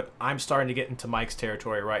injured, but I'm starting to get into Mike's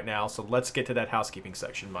territory right now, so let's get to that housekeeping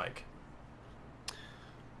section, Mike.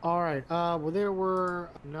 All right. Well, there were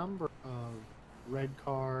a number of red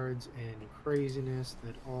cards and craziness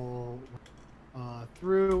that all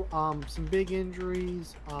through. Some big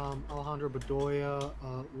injuries. Alejandro Bedoya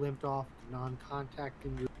limped off non-contact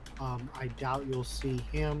injury. I doubt you'll see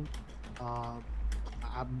him.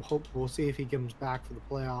 We'll see if he comes back for the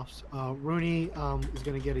playoffs. Rooney is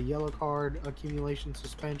going to get a yellow card accumulation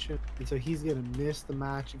suspension, and so he's going to miss the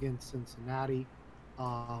match against Cincinnati.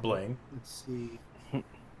 Blaine. Let's see.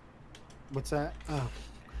 What's that?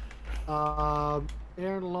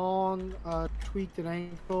 Aaron Long tweaked an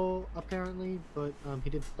ankle apparently, but he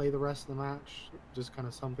did play the rest of the match. Just kind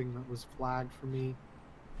of something that was flagged for me.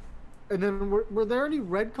 And then were there any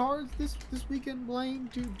red cards this weekend, Blaine?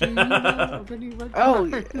 Do you know of any red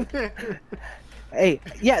cards? Hey,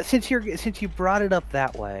 yeah. Since you brought it up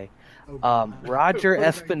that way, Roger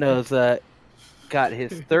Espinoza got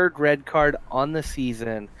his 3rd red card on the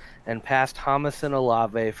season and passed James and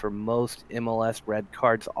Olave for most MLS red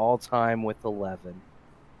cards all time with 11.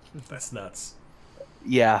 That's nuts.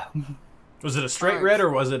 Yeah. Was it a straight red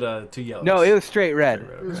or was it 2 yellows? No, it was straight red.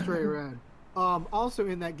 It was straight red. Also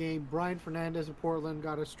in that game, Brian Fernandez of Portland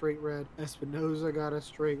got a straight red. Espinoza got a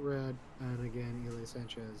straight red. And again, Eli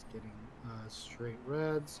Sanchez getting straight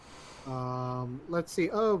reds. Let's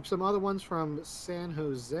see. Oh, some other ones from San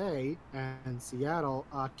Jose and Seattle.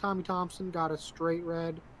 Tommy Thompson got a straight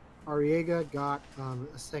red. Arriaga got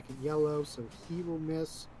a second yellow, so he will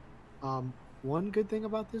miss. One good thing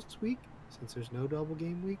about this week, since there's no double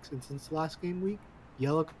game weeks, and since the last game week,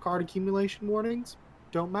 yellow card accumulation warnings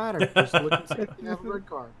don't matter. Just look and see if you have a red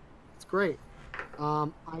card. It's great. I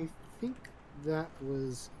think that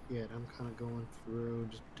was it. I'm kind of going through,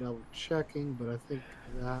 just double checking, but I think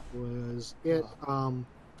that was it.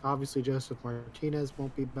 Obviously, Joseph Martinez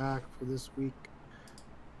won't be back for this week.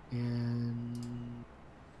 And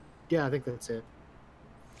yeah, I think that's it.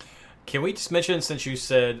 Can we just mention, since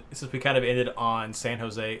we kind of ended on San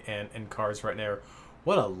Jose and cards right now,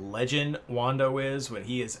 what a legend Wando is when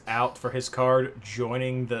he is out for his card,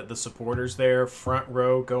 joining the supporters there, front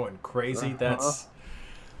row, going crazy. That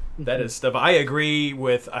is stuff. I agree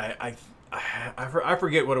with. I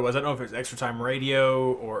forget what it was. I don't know if it was Extra Time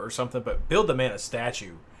Radio or something, but build the man a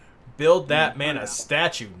statue. Build that man a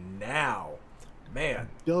statue now, man.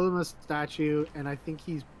 Build him a statue, and I think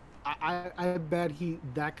he's. I bet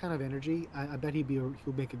that kind of energy. I bet he'll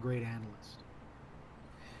make a great analyst.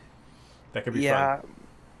 That could be fun.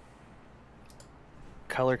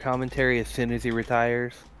 Color commentary as soon as he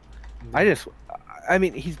retires. I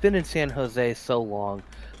mean, he's been in San Jose so long.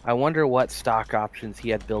 I wonder what stock options he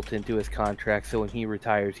had built into his contract, so when he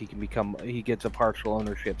retires, he gets a partial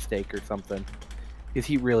ownership stake or something, because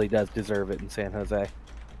he really does deserve it in San Jose.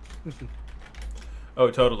 Oh,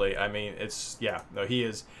 totally. I mean,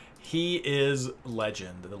 he is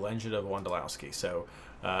legend, the legend of Wondolowski. So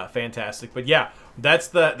fantastic. But yeah, that's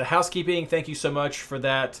the housekeeping. Thank you so much for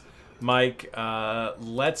that, Mike.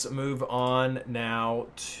 Let's move on now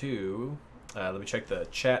to let me check the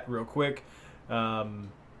chat real quick.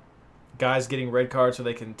 Guys getting red cards so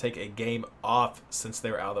they can take a game off since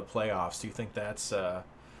they're out of the playoffs. Do you think that's a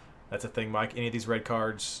thing, Mike? Any of these red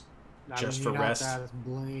cards just for rest? That is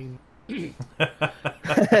Blaine.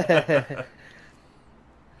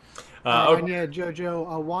 And yeah, JoJo,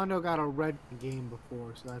 Wando got a red game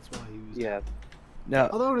before, so that's why he was. Yeah. No.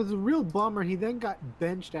 Although it was a real bummer, he then got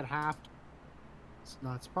benched at half.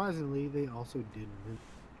 Not surprisingly, they also didn't win.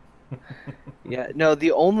 Yeah. No.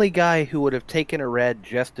 The only guy who would have taken a red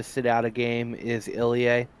just to sit out a game is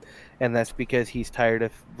Ilya, and that's because he's tired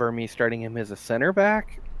of Vermi starting him as a center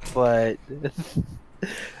back. But.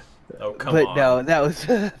 Oh come on! But no, that was.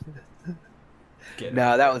 Get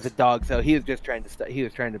No, it. that was a dog. So he was just trying to he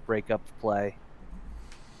was trying to break up the play.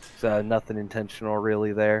 So nothing intentional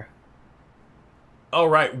really there. All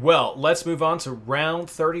right, well, let's move on to round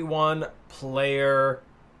 31 player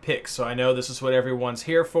picks. So I know this is what everyone's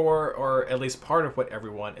here for, or at least part of what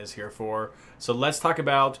everyone is here for. So let's talk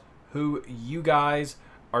about who you guys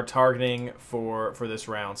are targeting for this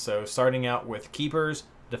round. So starting out with keepers,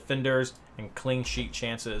 defenders, and clean sheet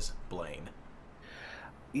chances, Blaine.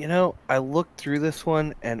 You know, I looked through this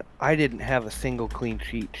one and I didn't have a single clean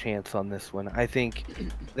sheet chance on this one. I think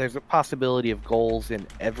there's a possibility of goals in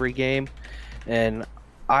every game, and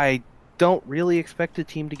I don't really expect a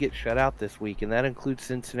team to get shut out this week, and that includes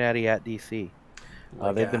Cincinnati at DC.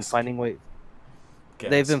 They've been finding ways.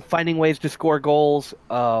 They've been finding ways to score goals,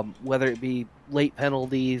 whether it be late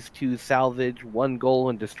penalties to salvage one goal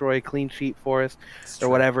and destroy a clean sheet for us, or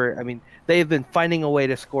whatever. I mean, they've been finding a way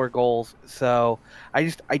to score goals. So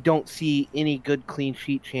I don't see any good clean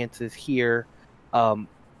sheet chances here.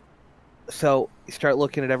 So you start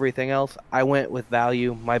looking at everything else. I went with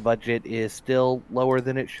value. My budget is still lower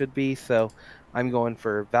than it should be, so I'm going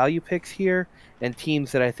for value picks here and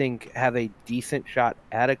teams that I think have a decent shot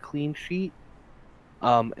at a clean sheet.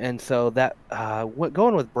 And so that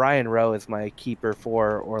going with Brian Rowe as my keeper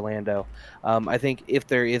for Orlando. I think if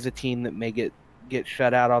there is a team that may get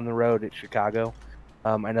shut out on the road, it's Chicago.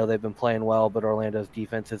 I know they've been playing well, but Orlando's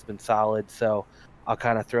defense has been solid, so I'll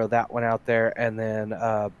kind of throw that one out there. And then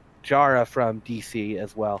Jara from DC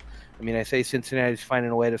as well. I mean, I say Cincinnati's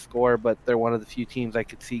finding a way to score, but they're one of the few teams I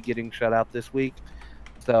could see getting shut out this week.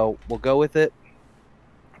 So we'll go with it.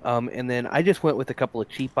 And then I just went with a couple of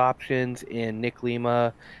cheap options in Nick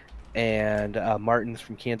Lima and Martins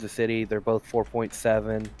from Kansas City. They're both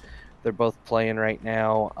 4.7. They're both playing right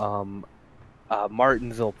now.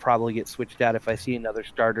 Martins will probably get switched out if I see another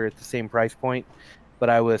starter at the same price point,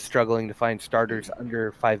 but I was struggling to find starters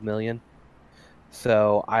under 5 million.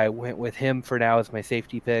 So I went with him for now as my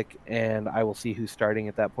safety pick, and I will see who's starting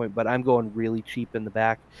at that point. But I'm going really cheap in the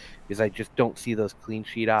back because I just don't see those clean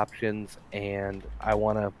sheet options, and I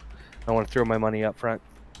want to throw my money up front.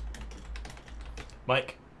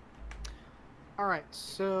 Mike. All right,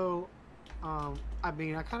 so I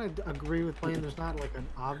mean, I kind of agree with Blaine. There's not like an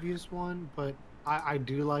obvious one, but I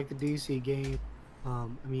do like the DC game. I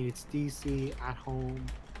mean, it's DC at home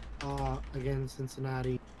against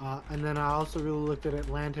Cincinnati. And then I also really looked at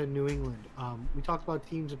Atlanta and New England. We talked about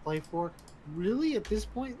teams to play for. Really, at this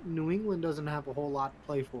point, New England doesn't have a whole lot to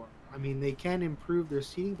play for. I mean, they can improve their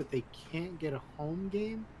seeding, but they can't get a home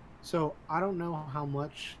game. So I don't know how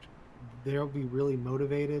much they'll be really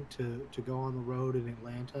motivated to go on the road in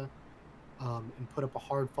Atlanta and put up a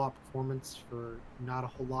hard-fought performance for not a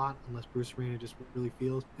whole lot, unless Bruce Arena just really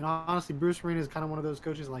feels. And honestly, Bruce Arena is kind of one of those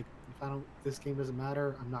coaches, like, if this game doesn't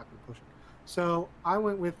matter, I'm not going to push it. So I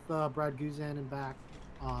went with Brad Guzan in back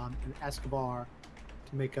and Escobar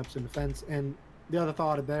to make up some defense. And the other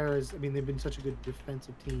thought there is, I mean, they've been such a good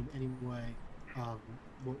defensive team anyway.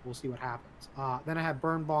 We'll see what happens. Then I have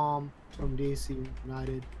Birnbaum from DC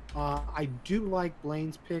United. I do like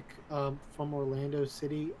Blaine's pick from Orlando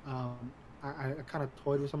City. I kind of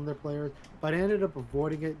toyed with some of their players, but I ended up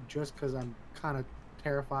avoiding it just because I'm kind of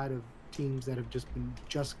terrified of teams that have just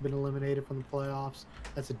been eliminated from the playoffs.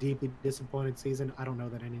 That's a deeply disappointed season. I don't know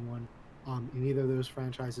that anyone in either of those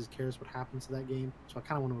franchises cares what happens to that game, so I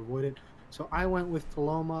kind of want to avoid it. So I went with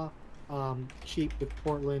Paloma, cheap with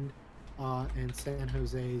Portland, and San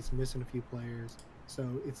Jose's missing a few players. So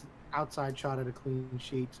it's outside shot at a clean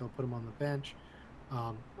sheet, so I'll put him on the bench.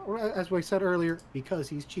 As we said earlier, because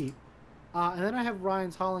he's cheap. And then I have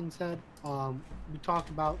Ryan's Hollingshead. We talked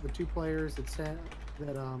about the two players that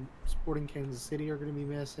Sporting Kansas City are going to be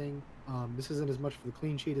missing. This isn't as much for the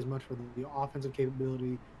clean sheet as much for the offensive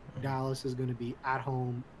capability. Dallas is going to be at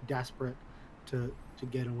home, desperate to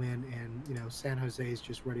get a win, and San Jose is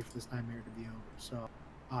just ready for this nightmare to be over. So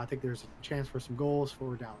I think there's a chance for some goals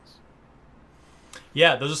for Dallas.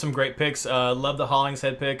 Yeah, those are some great picks. Love the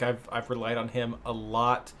Hollingshead pick. I've relied on him a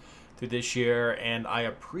lot through this year, and I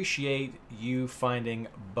appreciate you finding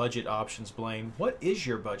budget options, Blaine. What is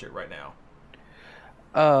your budget right now?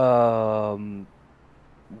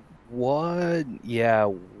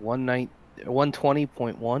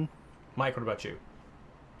 120.1. Mike, what about you?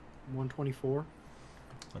 124.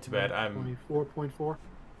 Not too bad. I'm 24.4.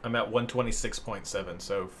 I'm at 126.7,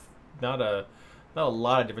 so not a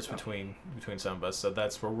lot of difference between some of us. So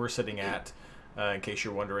that's where we're sitting at. In case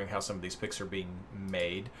you're wondering how some of these picks are being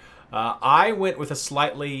made, I went with a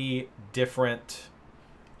slightly different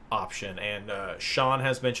option, and Sean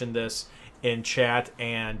has mentioned this in chat,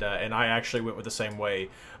 and I actually went with the same way.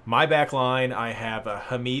 My back line, I have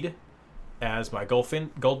Hamid as my goalkeeper,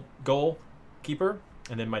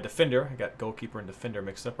 and then my defender. I got goalkeeper and defender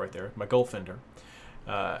mixed up right there. My goalfender.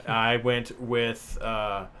 I went with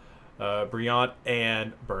Briant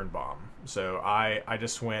and Birnbaum. So I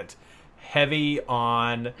just went heavy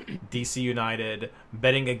on DC United,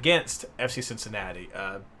 betting against FC Cincinnati.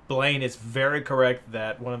 Blaine is very correct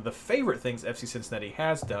that one of the favorite things FC Cincinnati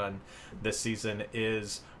has done this season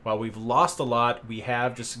is, while we've lost a lot, we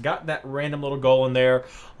have just got that random little goal in there.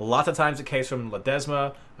 Lots of times it came from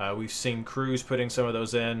Ledesma. We've seen Cruz putting some of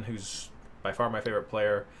those in, who's by far my favorite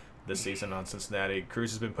player this season on Cincinnati.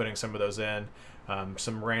 Cruz has been putting some of those in,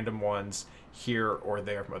 some random ones here or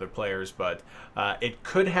there from other players, but it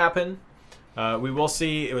could happen. We will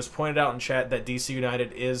see. It was pointed out in chat that DC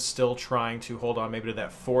United is still trying to hold on maybe to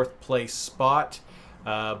that 4th place spot,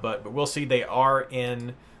 but we'll see. They are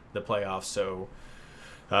in the playoffs, so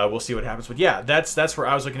we'll see what happens. But yeah, that's where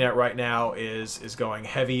I was looking at right now, is going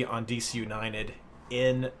heavy on DC United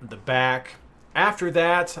in the back. After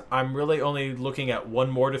that, I'm really only looking at one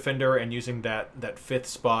more defender and using that 5th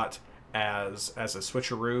spot as a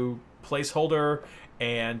switcheroo placeholder.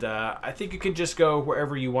 And I think you can just go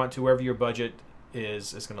wherever you want to, wherever your budget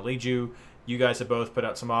is going to lead you. You guys have both put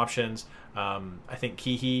out some options. I think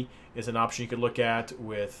Keehee is an option you could look at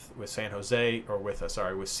with San Jose, or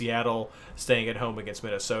with Seattle staying at home against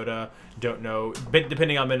Minnesota. Don't know, but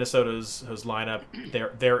depending on Minnesota's lineup,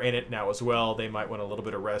 they're in it now as well. They might want a little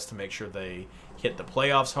bit of rest to make sure they hit the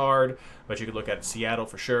playoffs hard. But you could look at Seattle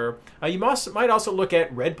for sure. You might also look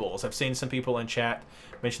at Red Bulls. I've seen some people in chat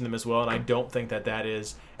mention them as well, and I don't think that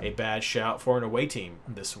is a bad shout for an away team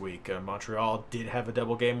this week. Montreal did have a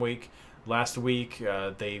double game week last week.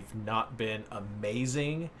 They've not been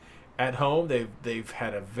amazing at home. They've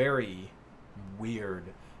had a very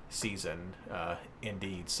weird season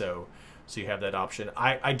indeed. So you have that option.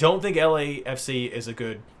 I don't think LAFC is a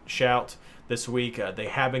good shout this week. They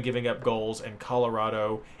have been giving up goals, and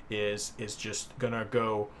Colorado is just gonna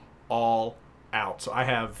go all out. So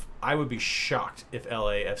I would be shocked if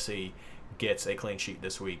LAFC gets a clean sheet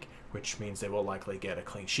this week, which means they will likely get a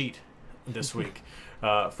clean sheet this week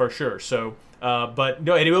for sure. So but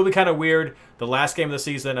no, and it will be kind of weird. The last game of the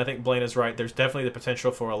season, I think Blaine is right. There's definitely the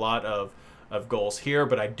potential for a lot of goals here,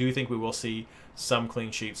 but I do think we will see some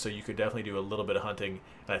clean sheets, so you could definitely do a little bit of hunting,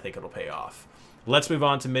 and I think it'll pay off. Let's move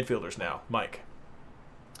on to midfielders now. Mike.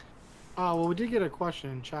 Well, we did get a question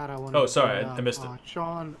in chat. I missed it.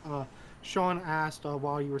 Sean asked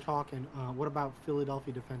while you were talking, what about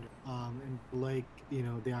Philadelphia defender? And Blake,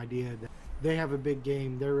 the idea that they have a big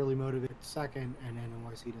game, they're really motivated second, and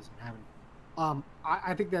NYC doesn't have it.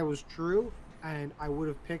 I think that was true, and I would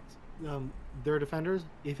have picked their defenders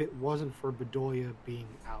if it wasn't for Bedoya being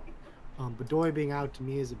out. Bedoya being out to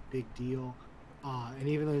me is a big deal. And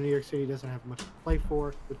even though New York City doesn't have much to play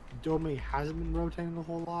for, but Dome hasn't been rotating a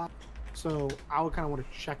whole lot. So I would kind of want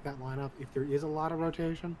to check that lineup if there is a lot of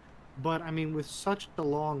rotation. But, I mean, with such a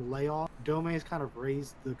long layoff, Dome has kind of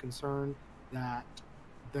raised the concern that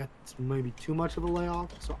that's maybe too much of a layoff.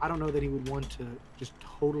 So I don't know that he would want to just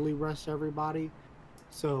totally rest everybody.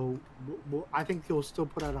 So I think he'll still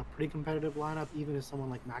put out a pretty competitive lineup, even if someone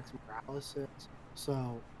like Maxim Morales sits.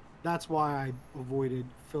 So that's why I avoided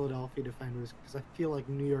Philadelphia defenders, because I feel like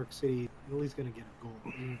New York City at least going to get a goal.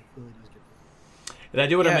 Even if Philly does get a goal. And I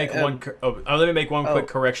do want to make one. Let me make one quick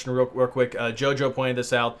correction, real quick. JoJo pointed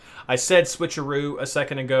this out. I said switcheroo a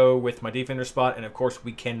second ago with my defender spot, and of course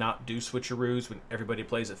we cannot do switcheroos when everybody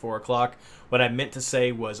plays at 4:00. What I meant to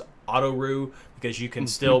say was auto-roo, because you can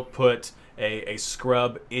still put a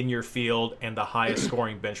scrub in your field, and the highest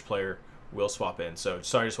scoring bench player will swap in. So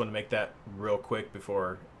sorry, I just want to make that real quick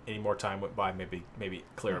before any more time went by. Maybe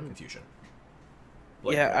clear up confusion.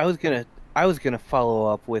 Yeah, I was gonna follow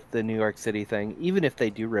up with the New York City thing. Even if they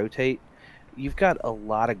do rotate, you've got a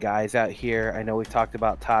lot of guys out here. I know we've talked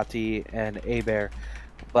about Tati and Abear,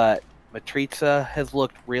 but Matriza has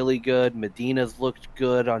looked really good. Medina's looked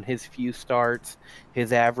good on his few starts.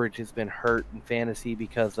 His average has been hurt in fantasy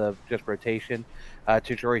because of just rotation.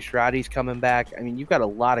 Tajori Stradi's coming back. I mean, you've got a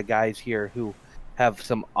lot of guys here who have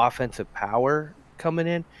some offensive power coming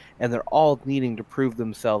in, and they're all needing to prove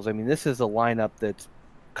themselves. I mean, this is a lineup that's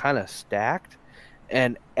kind of stacked,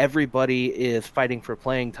 and everybody is fighting for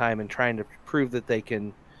playing time and trying to prove that they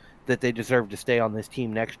can that they deserve to stay on this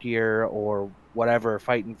team next year or whatever,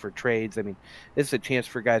 fighting for trades. I mean, this is a chance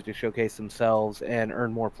for guys to showcase themselves and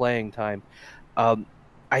earn more playing time. The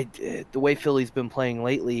way Philly's been playing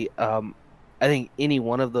lately, I think any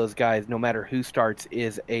one of those guys, no matter who starts,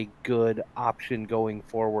 is a good option going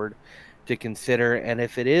forward to consider. And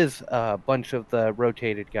if it is a bunch of the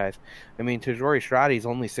rotated guys, I mean, Tajori Stradi's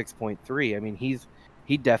only 6.3. I mean,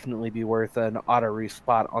 he'd definitely be worth an auto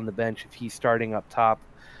spot on the bench if he's starting up top.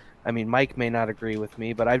 I mean, Mike may not agree with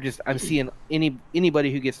me, but I'm seeing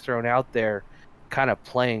anybody who gets thrown out there kind of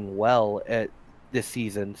playing well at this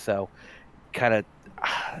season. So kind of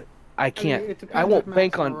I won't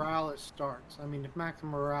bank on Morales starts. I mean, if Max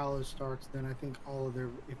Morales starts, then I think all of their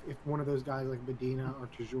if one of those guys like Medina or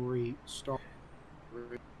Tajori start.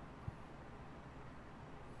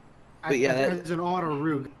 As an auto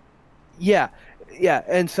route. Yeah,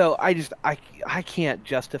 and so I can't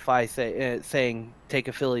justify saying take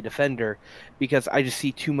a Philly defender because I just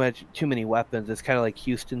see too many weapons. It's kind of like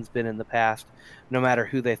Houston's been in the past. No matter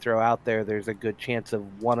who they throw out there, there's a good chance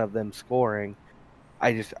of one of them scoring.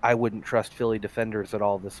 I wouldn't trust Philly defenders at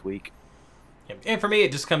all this week. And for me,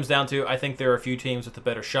 it just comes down to I think there are a few teams with a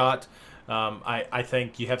better shot. I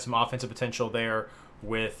think you have some offensive potential there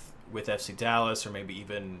with FC Dallas or maybe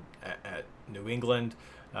even at New England.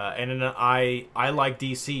 And then I like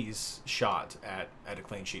DC's shot at a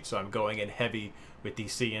clean sheet, so I'm going in heavy with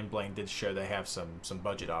DC, and Blaine did show they have some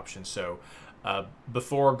budget options. So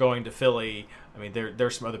before going to Philly, I mean,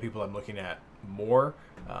 there's some other people I'm looking at more,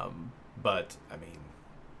 but I mean,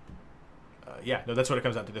 that's what it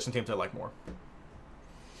comes down to. There's some teams I like more.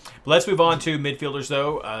 But let's move on to midfielders,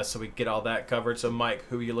 though, so we get all that covered. So, Mike,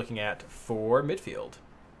 who are you looking at for midfield?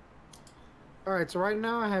 All right, so right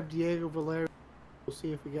now I have Diego Valeri. We'll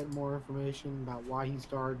see if we get more information about why he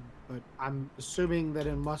started, but I'm assuming that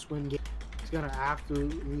in must-win games he's going to have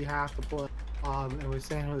to play. And with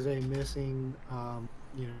San Jose missing,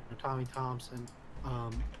 Tommy Thompson,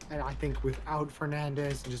 and I think without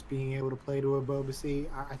Fernandez and just being able to play to a Bobasi,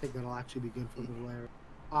 I think that'll actually be good for the Valeri.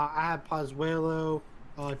 I have Pozuelo.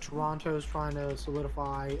 Toronto's trying to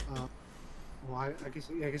solidify. I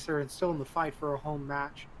guess they're still in the fight for a home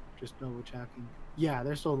match. Just double checking. Yeah,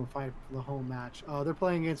 they're still in the fight for the home match. They're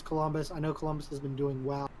playing against Columbus. I know Columbus has been doing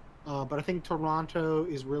well, but I think Toronto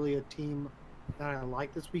is really a team that I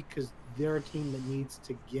like this week because they're a team that needs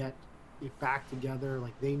to get it back together.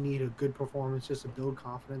 Like, they need a good performance just to build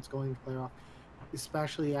confidence going to playoff,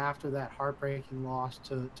 especially after that heartbreaking loss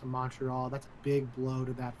to Montreal. That's a big blow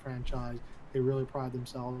to that franchise. They really pride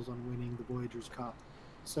themselves on winning the Voyageurs Cup.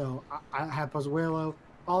 So I have Pozuelo.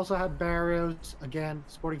 Also have Barrios. Again,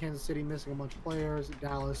 Sporting Kansas City missing a bunch of players.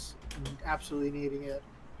 Dallas absolutely needing it.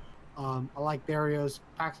 I like Barrios.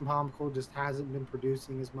 Paxton Pomykal just hasn't been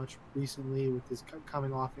producing as much recently with his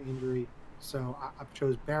coming off an injury. So I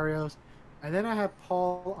chose Barrios. And then I have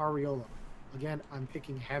Paul Arriola. Again, I'm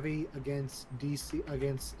picking heavy against FC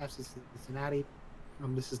Cincinnati.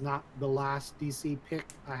 This is not the last DC pick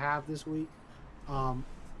I have this week.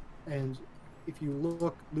 And if you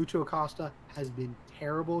look, Lucho Acosta has been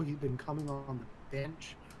terrible. He's been coming on the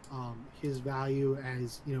bench. His value,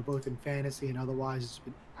 as both in fantasy and otherwise, has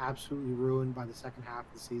been absolutely ruined by the second half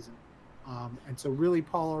of the season. And so really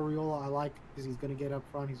Paul Arriola I like because he's going to get up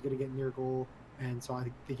front. He's going to get near goal. And so I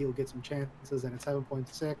think he'll get some chances. And at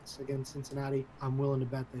 7.6 against Cincinnati, I'm willing to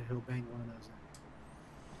bet that he'll bang one of those in.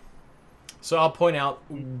 So I'll point out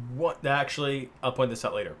I'll point this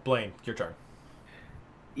out later. Blaine, your turn.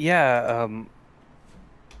 Yeah,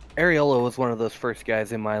 Arriola was one of those first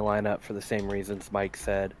guys in my lineup for the same reasons Mike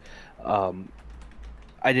said.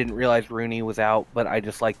 I didn't realize Rooney was out, but I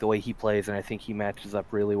just like the way he plays, and I think he matches up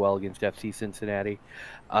really well against FC Cincinnati.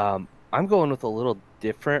 I'm going with a little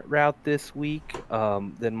different route this week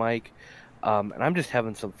than Mike, and I'm just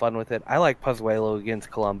having some fun with it. I like Pozuelo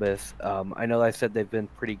against Columbus. I know I said they've been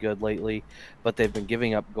pretty good lately, but they've been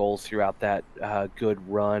giving up goals throughout that good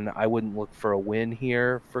run. I wouldn't look for a win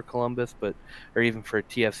here for Columbus, or even for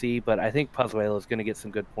TFC, but I think Pozuelo is going to get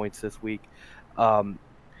some good points this week. I'm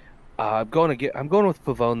going with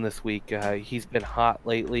Pavone this week. He's been hot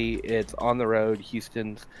lately. It's on the road.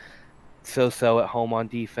 Houston's so at home on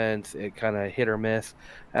defense. It kind of hit or miss,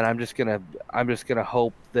 and I'm just gonna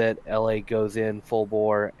hope that LA goes in full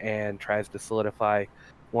bore and tries to solidify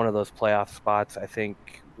one of those playoff spots. I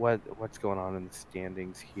think what's going on in the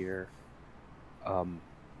standings here. Let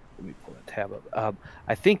me pull that tab up.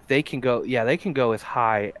 I think they can go. Yeah, they can go as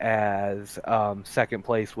high as second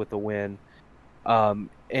place with a win, and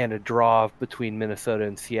a draw between Minnesota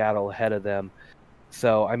and Seattle ahead of them.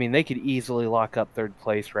 So, I mean, they could easily lock up third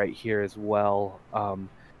place right here as well.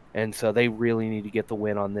 And so they really need to get the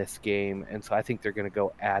win on this game. And so I think they're going to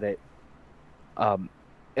go at it. And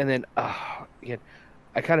then, again,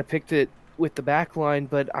 I kind of picked it with the back line,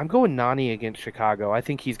 but I'm going Nani against Chicago. I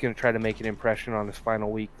think he's going to try to make an impression on his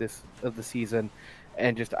final week of the season.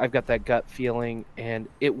 And just, I've got that gut feeling. And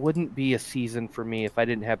it wouldn't be a season for me if I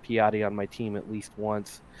didn't have Piatti on my team at least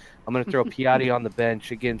once. I'm going to throw Piatti on the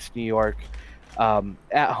bench against New York.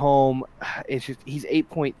 At home, it's just he's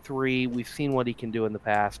 8.3. We've seen what he can do in the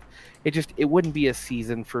past. It wouldn't be a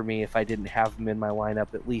season for me if I didn't have him in my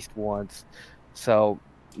lineup at least once. So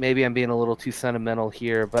maybe I'm being a little too sentimental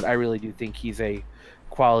here, but I really do think he's a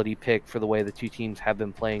quality pick for the way the two teams have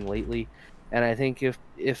been playing lately. And I think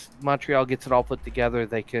if Montreal gets it all put together,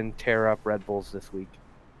 they can tear up Red Bulls this week.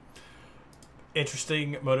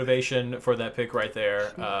 Interesting motivation for that pick right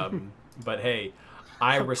there. But hey,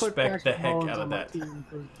 I respect the heck out of that.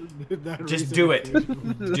 Just do it.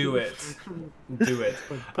 Do it. Do it.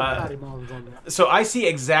 So I see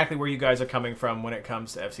exactly where you guys are coming from when it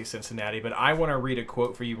comes to FC Cincinnati, but I want to read a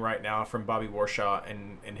quote for you right now from Bobby Warshaw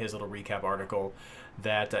in his little recap article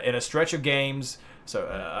that in a stretch of games,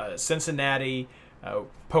 Cincinnati,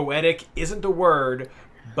 poetic isn't the word,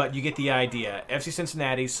 but you get the idea. FC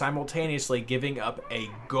Cincinnati simultaneously giving up a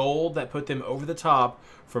goal that put them over the top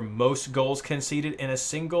for most goals conceded in a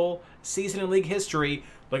single season in league history.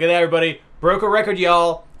 Look at that, everybody. Broke a record,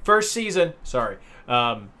 y'all. First season. Sorry.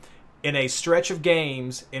 In a stretch of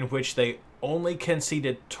games in which they only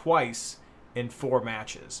conceded twice in 4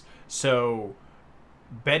 matches. So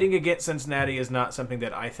betting against Cincinnati is not something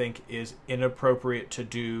that I think is inappropriate to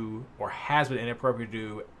do or has been inappropriate to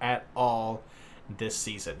do at all this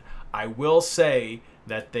season. I will say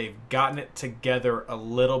that they've gotten it together a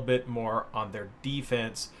little bit more on their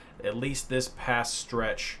defense, at least this past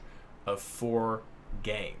stretch of 4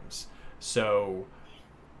 games. So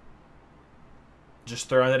just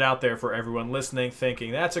throwing it out there for everyone listening,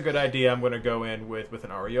 thinking that's a good idea. I'm going to go in with an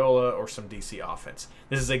Arriola or some DC offense.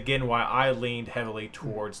 This is again why I leaned heavily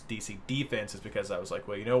towards DC defense, is because I was like,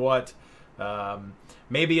 well, you know what?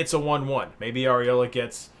 Maybe it's a 1-1. Maybe Arriola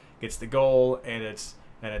gets the goal and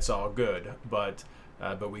it's all good. But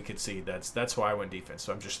we could see that's why I went defense.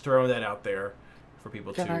 So I'm just throwing that out there for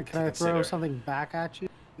people to consider. Can I throw something back at you?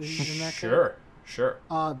 In that Sure. Sure.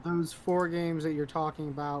 Those 4 games that you're talking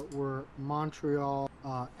about were Montreal,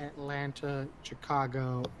 Atlanta,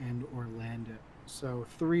 Chicago, and Orlando. So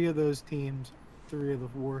 3 of those teams, 3 of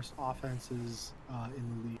the worst offenses in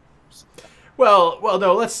the league. Well,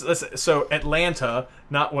 no. So Atlanta,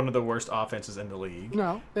 not one of the worst offenses in the league.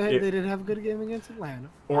 No, they did have a good game against Atlanta.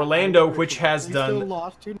 Orlando, which has still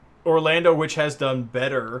lost 2. Orlando, which has done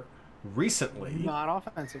better recently. Not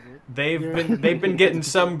offensively. They've been getting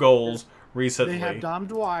some goals recently. They have Dom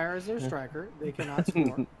Dwyer as their striker. They cannot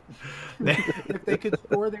score. If they could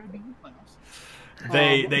score, they would be in the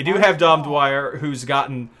playoffs. They do have Dom Dwyer, who's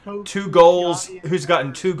gotten 2 goals,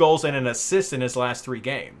 and an assist in his last 3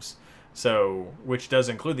 games. So, which does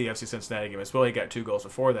include the FC Cincinnati game as well. He got 2 goals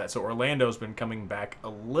before that. So Orlando's been coming back a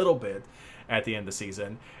little bit at the end of the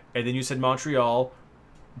season. And then you said Montreal,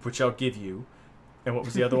 which I'll give you. And what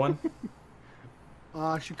was the other one?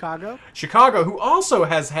 Chicago. Chicago, who also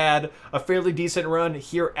has had a fairly decent run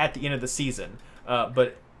here at the end of the season.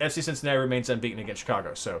 But FC Cincinnati remains unbeaten against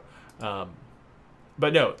Chicago. So,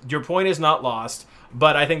 but no, your point is not lost.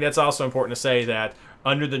 But I think that's also important to say that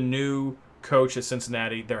under the new coach at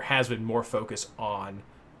Cincinnati, there has been more focus on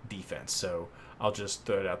defense. So I'll just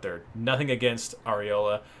throw it out there. Nothing against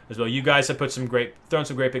Arriola as well. You guys have thrown some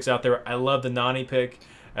great picks out there. I love the Nani pick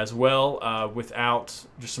as well. Without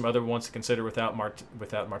just some other ones to consider without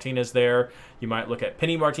Martinez there. You might look at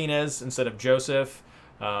Penny Martinez instead of Joseph.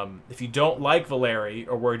 If you don't like Valeri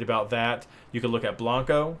or worried about that, you could look at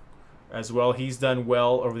Blanco as well. He's done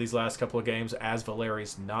well over these last couple of games, as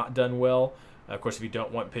Valeri's not done well. Of course, if you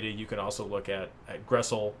don't want Pity, you can also look at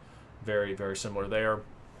Gressel. Very, very similar there.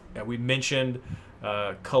 And we mentioned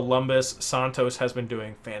Columbus. Santos has been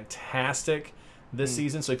doing fantastic this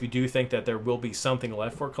season. So if you do think that there will be something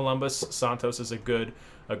left for Columbus, Santos is a good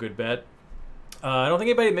bet. I don't think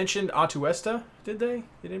anybody mentioned Atuesta, did they?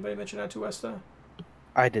 Did anybody mention Atuesta?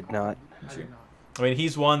 I did not. I mean,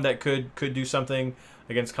 he's one that could do something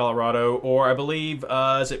against Colorado. Or I believe,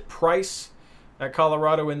 is it Price at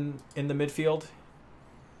Colorado in the midfield?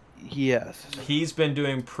 Yes. He's been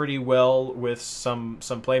doing pretty well with some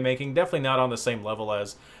playmaking. Definitely not on the same level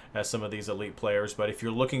as some of these elite players. But if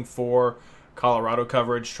you're looking for Colorado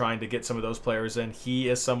coverage, trying to get some of those players in, he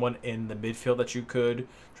is someone in the midfield that you could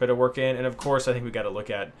try to work in. And of course, I think we got to look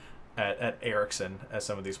at Eriksson, as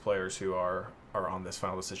some of these players who are on this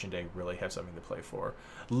final decision day really have something to play for.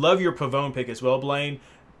 Love your Pavone pick as well, Blaine.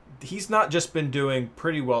 he's not just been doing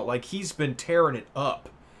pretty well. Like, he's been tearing it up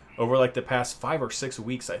over like the past 5 or 6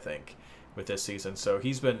 weeks, I think, with this season. So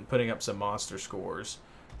he's been putting up some monster scores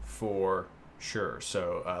for sure.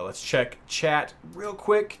 So let's check chat real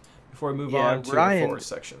quick before we move on to the forward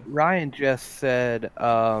section. Ryan just said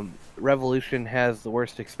Revolution has the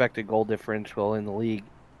worst expected goal differential in the league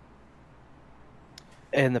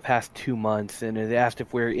in the past 2 months, and it asked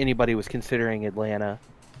if anybody was considering Atlanta.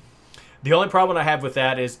 The only problem I have with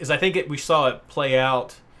that is I think we saw it play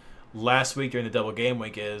out last week during the double game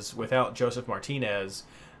week, is without Joseph Martinez,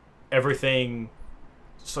 everything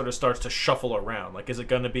sort of starts to shuffle around. Like, is it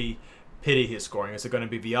going to be Pity who's scoring? Is it going to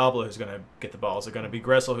be Viabla who's going to get the ball? Is it going to be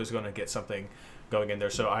Gressel who's going to get something going in there?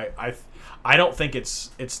 So I don't think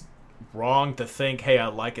it's wrong to think, hey, I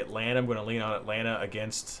like Atlanta. I'm going to lean on Atlanta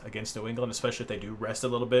against New England, especially if they do rest a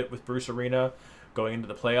little bit with Bruce Arena going into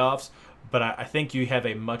the playoffs. But I think you have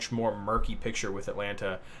a much more murky picture with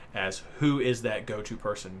Atlanta as who is that go-to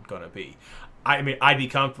person going to be. I mean, I'd be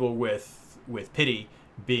comfortable with Pity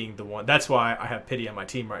being the one. That's why I have Pity on my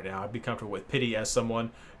team right now. I'd be comfortable with Pity as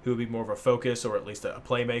someone who would be more of a focus or at least a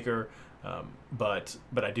playmaker. But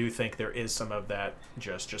I do think there is some of that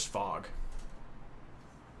just fog.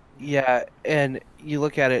 Yeah, and you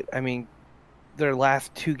look at it, I mean, their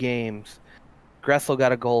last 2 games, Gressel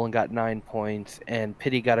got a goal and got 9 points, and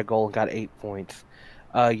Pity got a goal and got 8 points.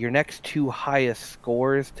 Your next 2 highest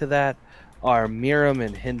scores to that are Miram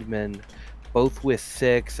and Hindman, both with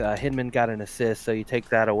 6. Hindman got an assist, so you take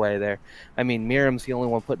that away there. I mean, Miram's the only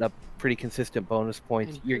one putting up pretty consistent bonus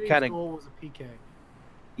points. And You're kind of goal was a PK.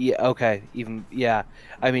 Yeah, okay.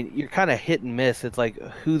 I mean, you're kind of hit and miss. It's like,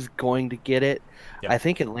 who's going to get it? Yep. I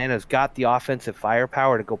think Atlanta's got the offensive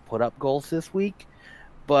firepower to go put up goals this week,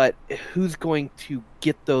 but who's going to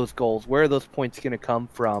get those goals? Where are those points going to come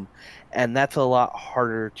from? And that's a lot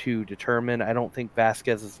harder to determine. I don't think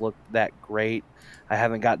Vasquez has looked that great. I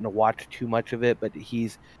haven't gotten to watch too much of it, but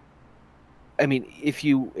if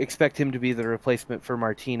you expect him to be the replacement for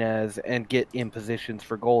Martinez and get in positions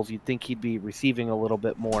for goals, you'd think he'd be receiving a little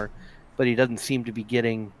bit more, but he doesn't seem to be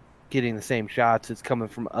getting the same shots. It's coming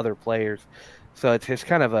from other players. So it's just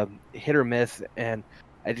kind of a hit or miss, and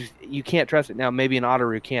you can't trust it. Now, maybe an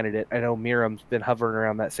Otteru candidate. I know Miram's been hovering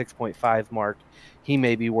around that 6.5 mark. He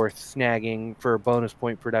may be worth snagging for bonus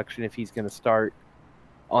point production if he's going to start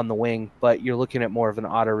on the wing, but you're looking at more of an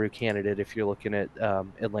Otteru candidate if you're looking at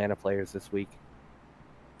Atlanta players this week.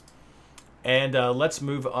 And let's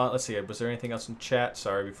move on. Let's see. Was there anything else in chat?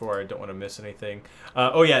 Sorry, before I don't want to miss anything.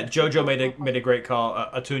 Jojo made a great call.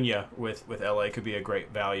 Acuna with LA could be a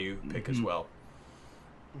great value pick as well.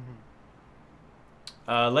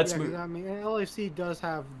 Let's move. I mean, LAFC does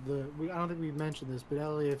have I don't think we mentioned this, but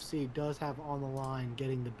LAFC does have on the line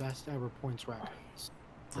getting the best ever points records.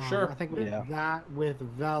 For sure. I think with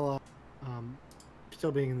Vela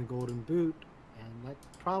still being in the Golden Boot, and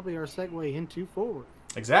that's probably our segue into forward.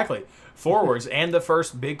 Exactly. Forwards. And the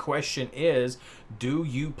first big question is, do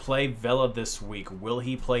you play Vela this week? Will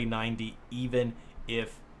he play 90 even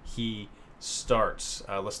if he starts?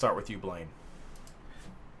 Let's start with you, Blaine.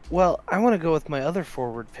 Well, I want to go with my other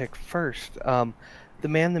forward pick first. The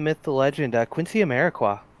man, the myth, the legend, Quincy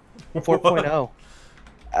Amarikwa, 4.0.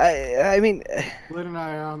 I mean... Lynn and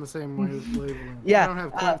I are on the same wavelength. Yeah. I don't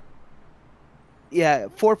have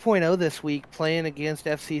Quincy. 4.0 this week, playing against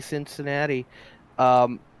FC Cincinnati.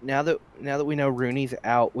 Now that we know Rooney's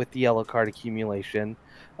out with the yellow card accumulation,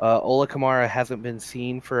 Ola Kamara hasn't been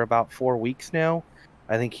seen for about 4 weeks now.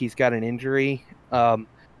 I think he's got an injury.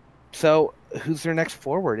 So who's their next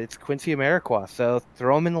forward? It's Quincy Amarikwa. So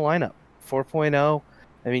throw him in the lineup. 4.0.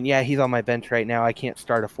 I mean, yeah, he's on my bench right now. I can't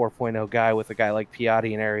start a 4.0 guy with a guy like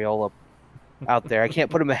Piatti and Areola out there. I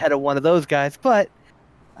can't put him ahead of one of those guys, but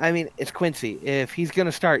I mean, it's Quincy. If he's going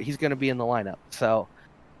to start, he's going to be in the lineup. So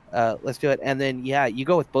let's do it. And then, you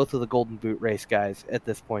go with both of the Golden Boot race guys at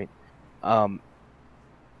this point.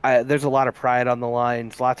 There's a lot of pride on the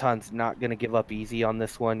line. Zlatan's not going to give up easy on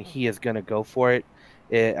this one. He is going to go for it.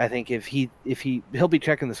 I think if he'll be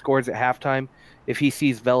checking the scores at halftime. If he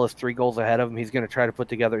sees Vela's 3 goals ahead of him, he's going to try to put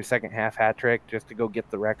together a second half hat trick just to go get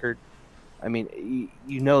the record. I mean,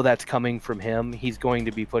 you know that's coming from him. He's going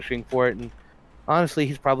to be pushing for it, and honestly,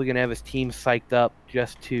 he's probably going to have his team psyched up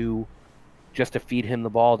just to feed him the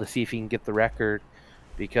ball to see if he can get the record,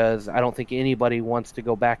 because I don't think anybody wants to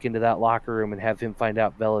go back into that locker room and have him find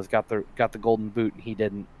out Vela's got the Golden Boot and he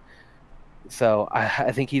didn't. So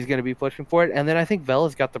I think he's going to be pushing for it, and then I think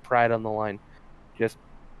Vela's got the pride on the line. Just,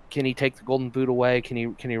 can he take the Golden Boot away? Can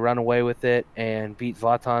he run away with it and beat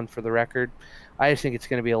Zlatan for the record? I just think it's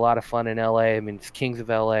going to be a lot of fun in LA. I mean, it's Kings of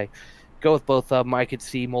LA. Go with both of them. I could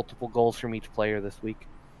see multiple goals from each player this week.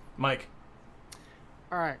 Mike.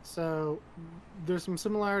 All right, so there's some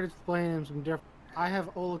similarities to playing and some different. I have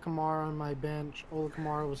Ola Kamara on my bench. Ola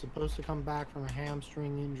Kamara was supposed to come back from a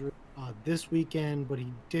hamstring injury this weekend, but he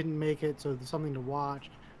didn't make it, so there's something to watch.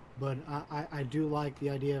 But I do like the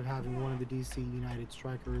idea of having one of the DC United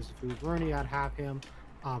strikers. If it was Rooney, I'd have him.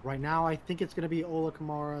 Right now, I think it's going to be Ola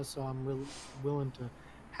Kamara, so I'm really willing to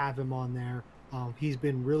have him on there. He's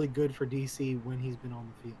been really good for DC when he's been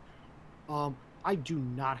on the field. I do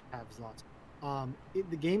not have Zlatan.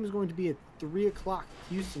 The game is going to be at 3 o'clock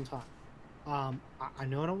Houston time. I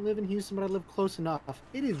know I don't live in Houston, but I live close enough.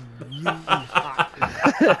 It is really hot.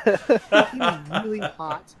 It is really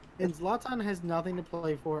hot. And Zlatan has nothing to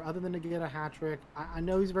play for other than to get a hat trick. I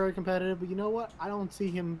know he's very competitive, but you know what? I don't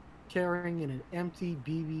see him carrying in an empty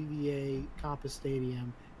BBVA Compass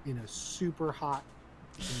Stadium in a super hot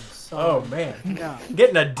sun. Oh man, Yeah.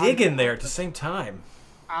 getting a dig in there at the same time.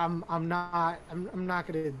 I'm not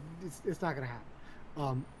gonna. It's not gonna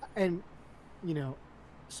happen. And you know,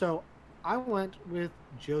 so I went with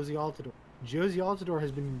Josie Altidore. Josie Altidore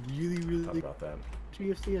has been really Talk about that.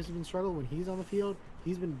 GFC has been struggling when he's on the field.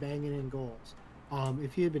 He's been banging in goals.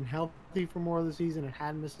 If he had been healthy for more of the season and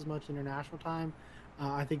hadn't missed as much international time,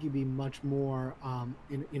 I think he'd be much more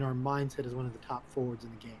in our mindset as one of the top forwards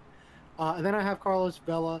in the game. And then I have Carlos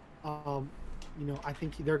Vela. I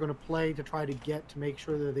think they're going to play to try to make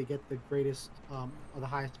sure that they get the greatest or the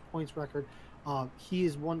highest points record. He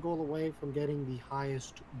is 1 goal away from getting the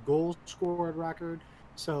highest goals scored record.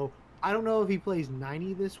 So I don't know if he plays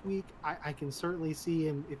 90 this week. I can certainly see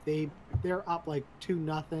him if they're up like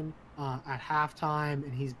 2-0 at halftime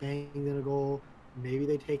and he's banging in a goal. Maybe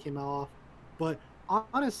they take him off. But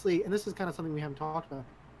honestly, and this is kind of something we haven't talked about,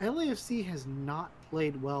 LAFC has not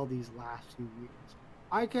played well these last 2 years.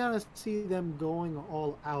 I kind of see them going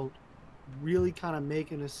all out, really kind of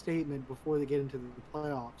making a statement before they get into the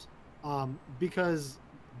playoffs, because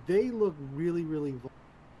they look really vulnerable.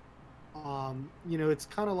 It's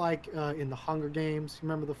kind of like in the Hunger Games.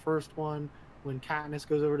 Remember the first one when Katniss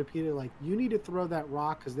goes over to Peter, like, you need to throw that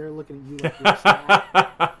rock because they're looking at you like you're a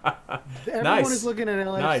snack. Everyone is looking at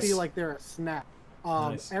LAFC like they're a snack.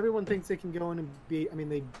 Everyone thinks they can go in and beat. I mean,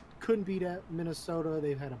 they couldn't beat Minnesota.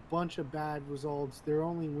 They've had a bunch of bad results. Their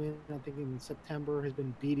only win, I think, in September has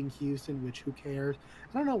been beating Houston, which who cares?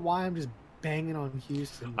 I don't know why I'm just banging on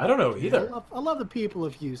Houston. I don't know either. I love the people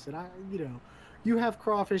of Houston. You have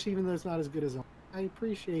crawfish, even though it's not as good as I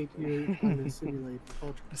appreciate you trying to simulate the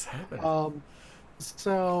culture. What's happening?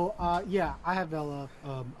 Yeah, I have Vela.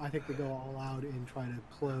 I think they go all out and try to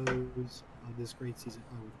close this great season.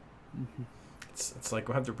 It's like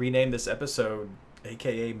we'll have to rename this episode,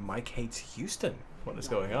 aka Mike Hates Houston. What is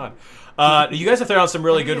going on? You guys have thrown out some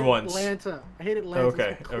really good ones. Atlanta. I hate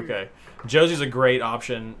Atlanta. Okay. Josie's a great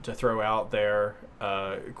option to throw out there.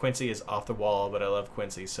 Quincy is off the wall, but I love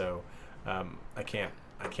Quincy, so I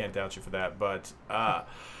can't doubt you for that. But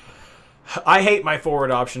I hate my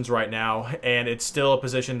forward options right now, and it's still a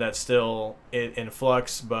position that's still in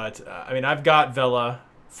flux. But I've got Vela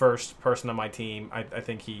first person on my team. I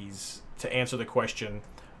think he's, to answer the question,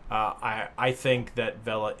 I think that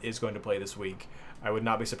Vela is going to play this week. I would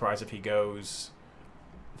not be surprised if he goes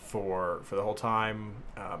for the whole time,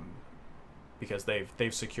 because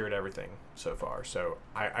they've secured everything so far. So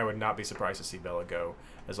I would not be surprised to see Vela go,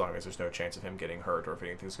 as long as there's no chance of him getting hurt or if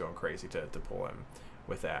anything's going crazy to pull him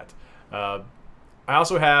with that. I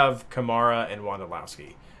also have Kamara and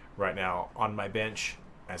Wondolowski right now on my bench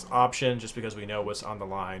as option, just because we know what's on the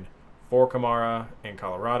line for Kamara in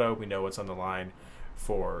Colorado. We know what's on the line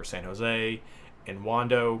for San Jose and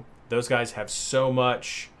Wando. Those guys have so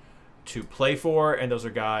much to play for, and those are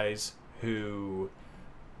guys who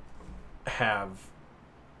have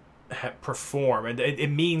perform, and it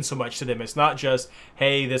means so much to them. It's not just,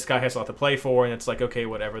 hey, this guy has a lot to play for, and it's like, okay,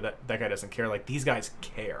 whatever, that guy doesn't care. Like, these guys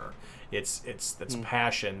care. It's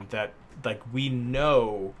passion that, like, we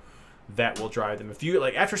know that will drive them. If you,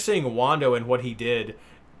 like, after seeing Wando and what he did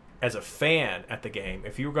as a fan at the game,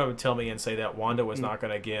 if you were going to tell me and say that Wando was not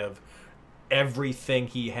going to give everything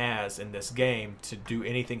he has in this game to do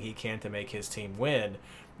anything he can to make his team win,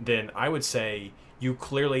 then I would say you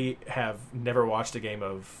clearly have never watched a game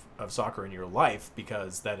of soccer in your life,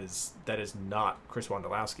 because that is not Chris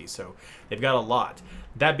Wondolowski. So they've got a lot.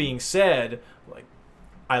 That being said, like,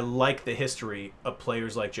 I like the history of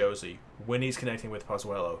players like Josie when he's connecting with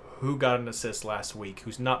Pozuelo, who got an assist last week,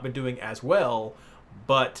 who's not been doing as well,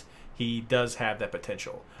 but he does have that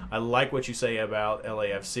potential. I like what you say about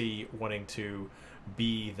LAFC wanting to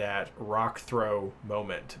be that rock throw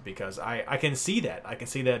moment, because I can see that. I can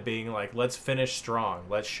see that being like, let's finish strong.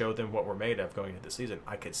 Let's show them what we're made of going into the season.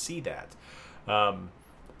 I could see that.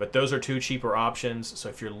 but those are two cheaper options. So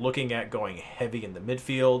if you're looking at going heavy in the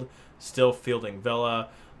midfield, still fielding Vela,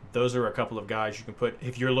 those are a couple of guys you can put.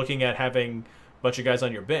 If you're looking at having a bunch of guys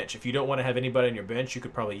on your bench, if you don't want to have anybody on your bench, you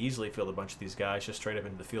could probably easily field a bunch of these guys just straight up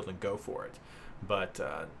into the field and go for it. But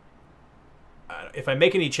if I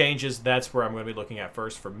make any changes, that's where I'm going to be looking at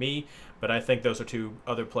first for me. But I think those are two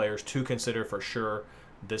other players to consider for sure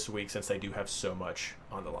this week, since they do have so much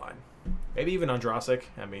on the line. Maybe even Andrasic.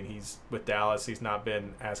 I mean, he's with Dallas. He's not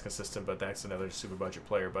been as consistent, but that's another super budget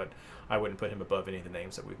player. But I wouldn't put him above any of the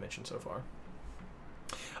names that we've mentioned so far.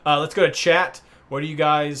 Let's go to chat. What do you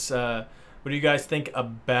guys think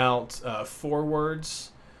about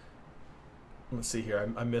forwards? Let's see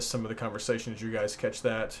here. I missed some of the conversation. Did you guys catch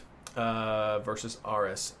that? Versus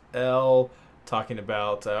RSL. Talking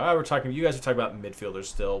about you guys are talking about midfielders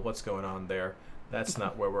still. What's going on there? That's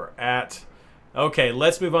not where we're at. Okay,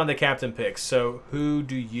 let's move on to captain picks. So who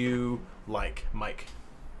do you like, Mike?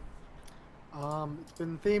 It's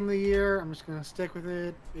been the theme of the year. I'm just gonna stick with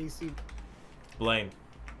it. AC. Blaine.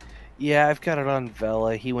 Yeah, I've got it on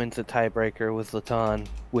Vela. He wins the tiebreaker with Zlatan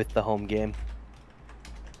with the home game.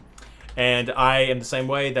 And I am the same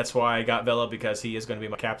way. That's why I got Vela, because he is going to be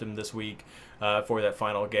my captain this week for that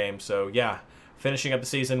final game. So, yeah, finishing up the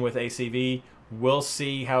season with ACV. We'll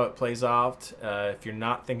see how it plays out. If you're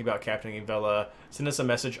not thinking about captaining Vela, send us a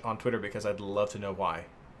message on Twitter, because I'd love to know why.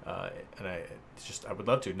 And I would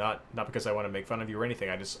love to, not because I want to make fun of you or anything.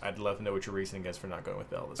 I'd love to know what your reasoning is for not going with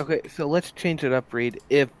Vela this week. Okay, so let's change it up, Reed.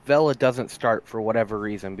 If Vela doesn't start for whatever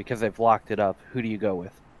reason, because they've locked it up, who do you go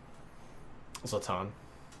with? Zlatan.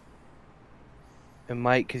 And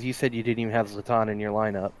Mike, because you said you didn't even have Zlatan in your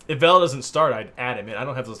lineup. If Vela doesn't start, I'd add him in. I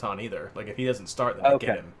don't have Zlatan either. Like, if he doesn't start, then I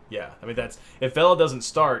get him. Yeah, I mean, if Vela doesn't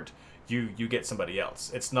start, you get somebody else.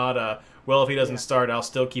 It's not if he doesn't start, I'll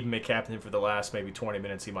still keep him a captain for the last maybe 20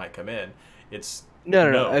 minutes he might come in. It's no.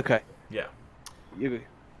 Okay. Yeah.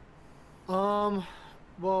 Well,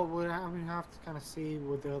 we have to kind of see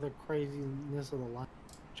with the other craziness of the line.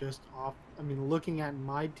 Just off. I mean, looking at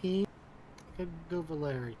my team, I could go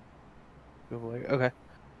Valeri. Okay.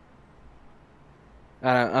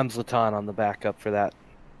 I'm Zlatan on the backup for that.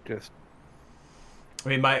 I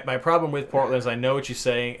mean, my problem with Portland is I know what you're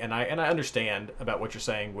saying, and I understand about what you're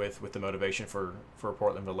saying with the motivation for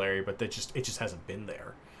Portland Valeri, but it just hasn't been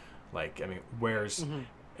there. Like, I mean,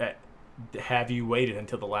 have you waited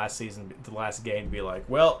until the last season, the last game, to be like,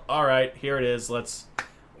 well, all right, here it is, let's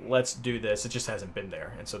do this. It just hasn't been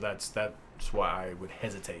there, and so that's why I would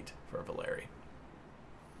hesitate for Valeri.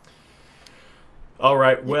 All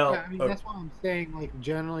right, well... Yeah, I mean, that's what I'm saying. Like,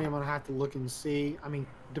 generally, I'm going to have to look and see. I mean,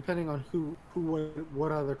 depending on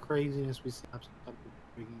what other craziness we see,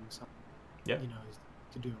 yeah,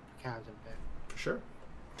 to do a captain pick. For sure.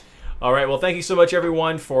 All right, well, thank you so much,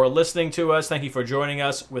 everyone, for listening to us. Thank you for joining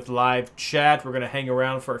us with live chat. We're going to hang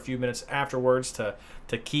around for a few minutes afterwards to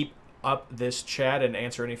keep up this chat and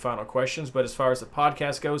answer any final questions. But as far as the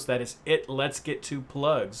podcast goes, that is it. Let's get to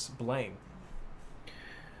plugs. Blaine.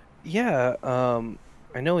 Yeah,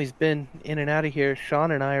 I know he's been in and out of here.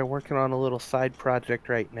 Sean and I are working on a little side project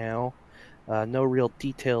right now. No real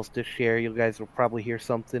details to share. You guys will probably hear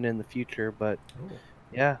something in the future, but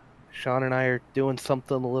yeah, Sean and I are doing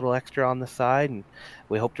something a little extra on the side, and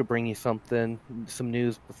we hope to bring you some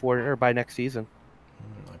news before or by next season.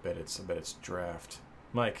 I bet it's draft.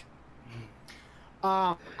 Mike.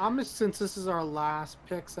 Since this is our last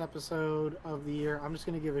picks episode of the year, I'm just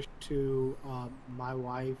going to give it to my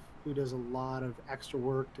wife, who does a lot of extra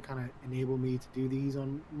work to kind of enable me to do these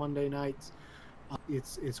on Monday nights.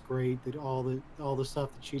 It's great that all the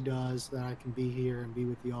stuff that she does, that I can be here and be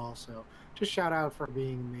with y'all. So just shout out for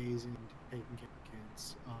being amazing and taking care of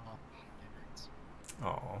kids Monday nights.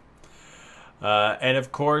 And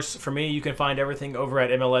of course, for me, you can find everything over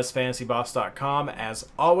at MLSFantasyBoss.com. As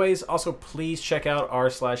always, also please check out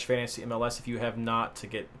r/FantasyMLS if you have not, to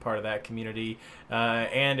get part of that community.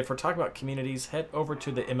 And if we're talking about communities, head over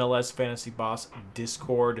to the MLS Fantasy Boss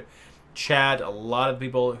Discord chat. A lot of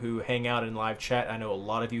people who hang out in live chat. I know a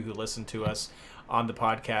lot of you who listen to us on the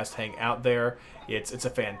podcast hang out there. It's a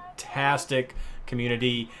fantastic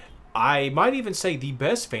community. I might even say the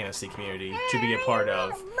best fantasy community to be a part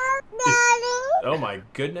of. Oh my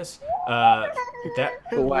goodness! That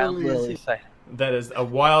wild lily. That is a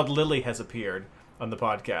wild lily has appeared on the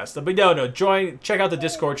podcast. But no, check out the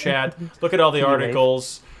Discord chat. Look at all the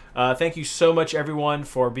articles. Thank you so much, everyone,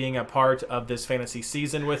 for being a part of this fantasy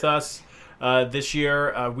season with us. this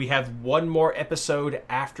year. We have one more episode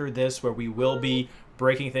after this where we will be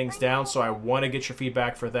breaking things down, so I want to get your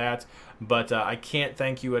feedback for that. But I can't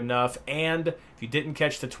thank you enough. And if you didn't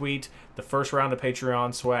catch the tweet, the first round of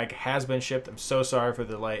Patreon swag has been shipped. I'm so sorry for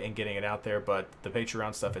the delay in getting it out there, but the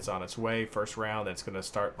Patreon stuff is on its way. First round, and it's going to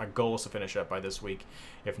start. My goal is to finish up by this week,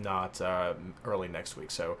 if not early next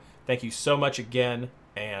week. So thank you so much again,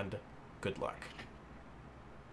 and good luck.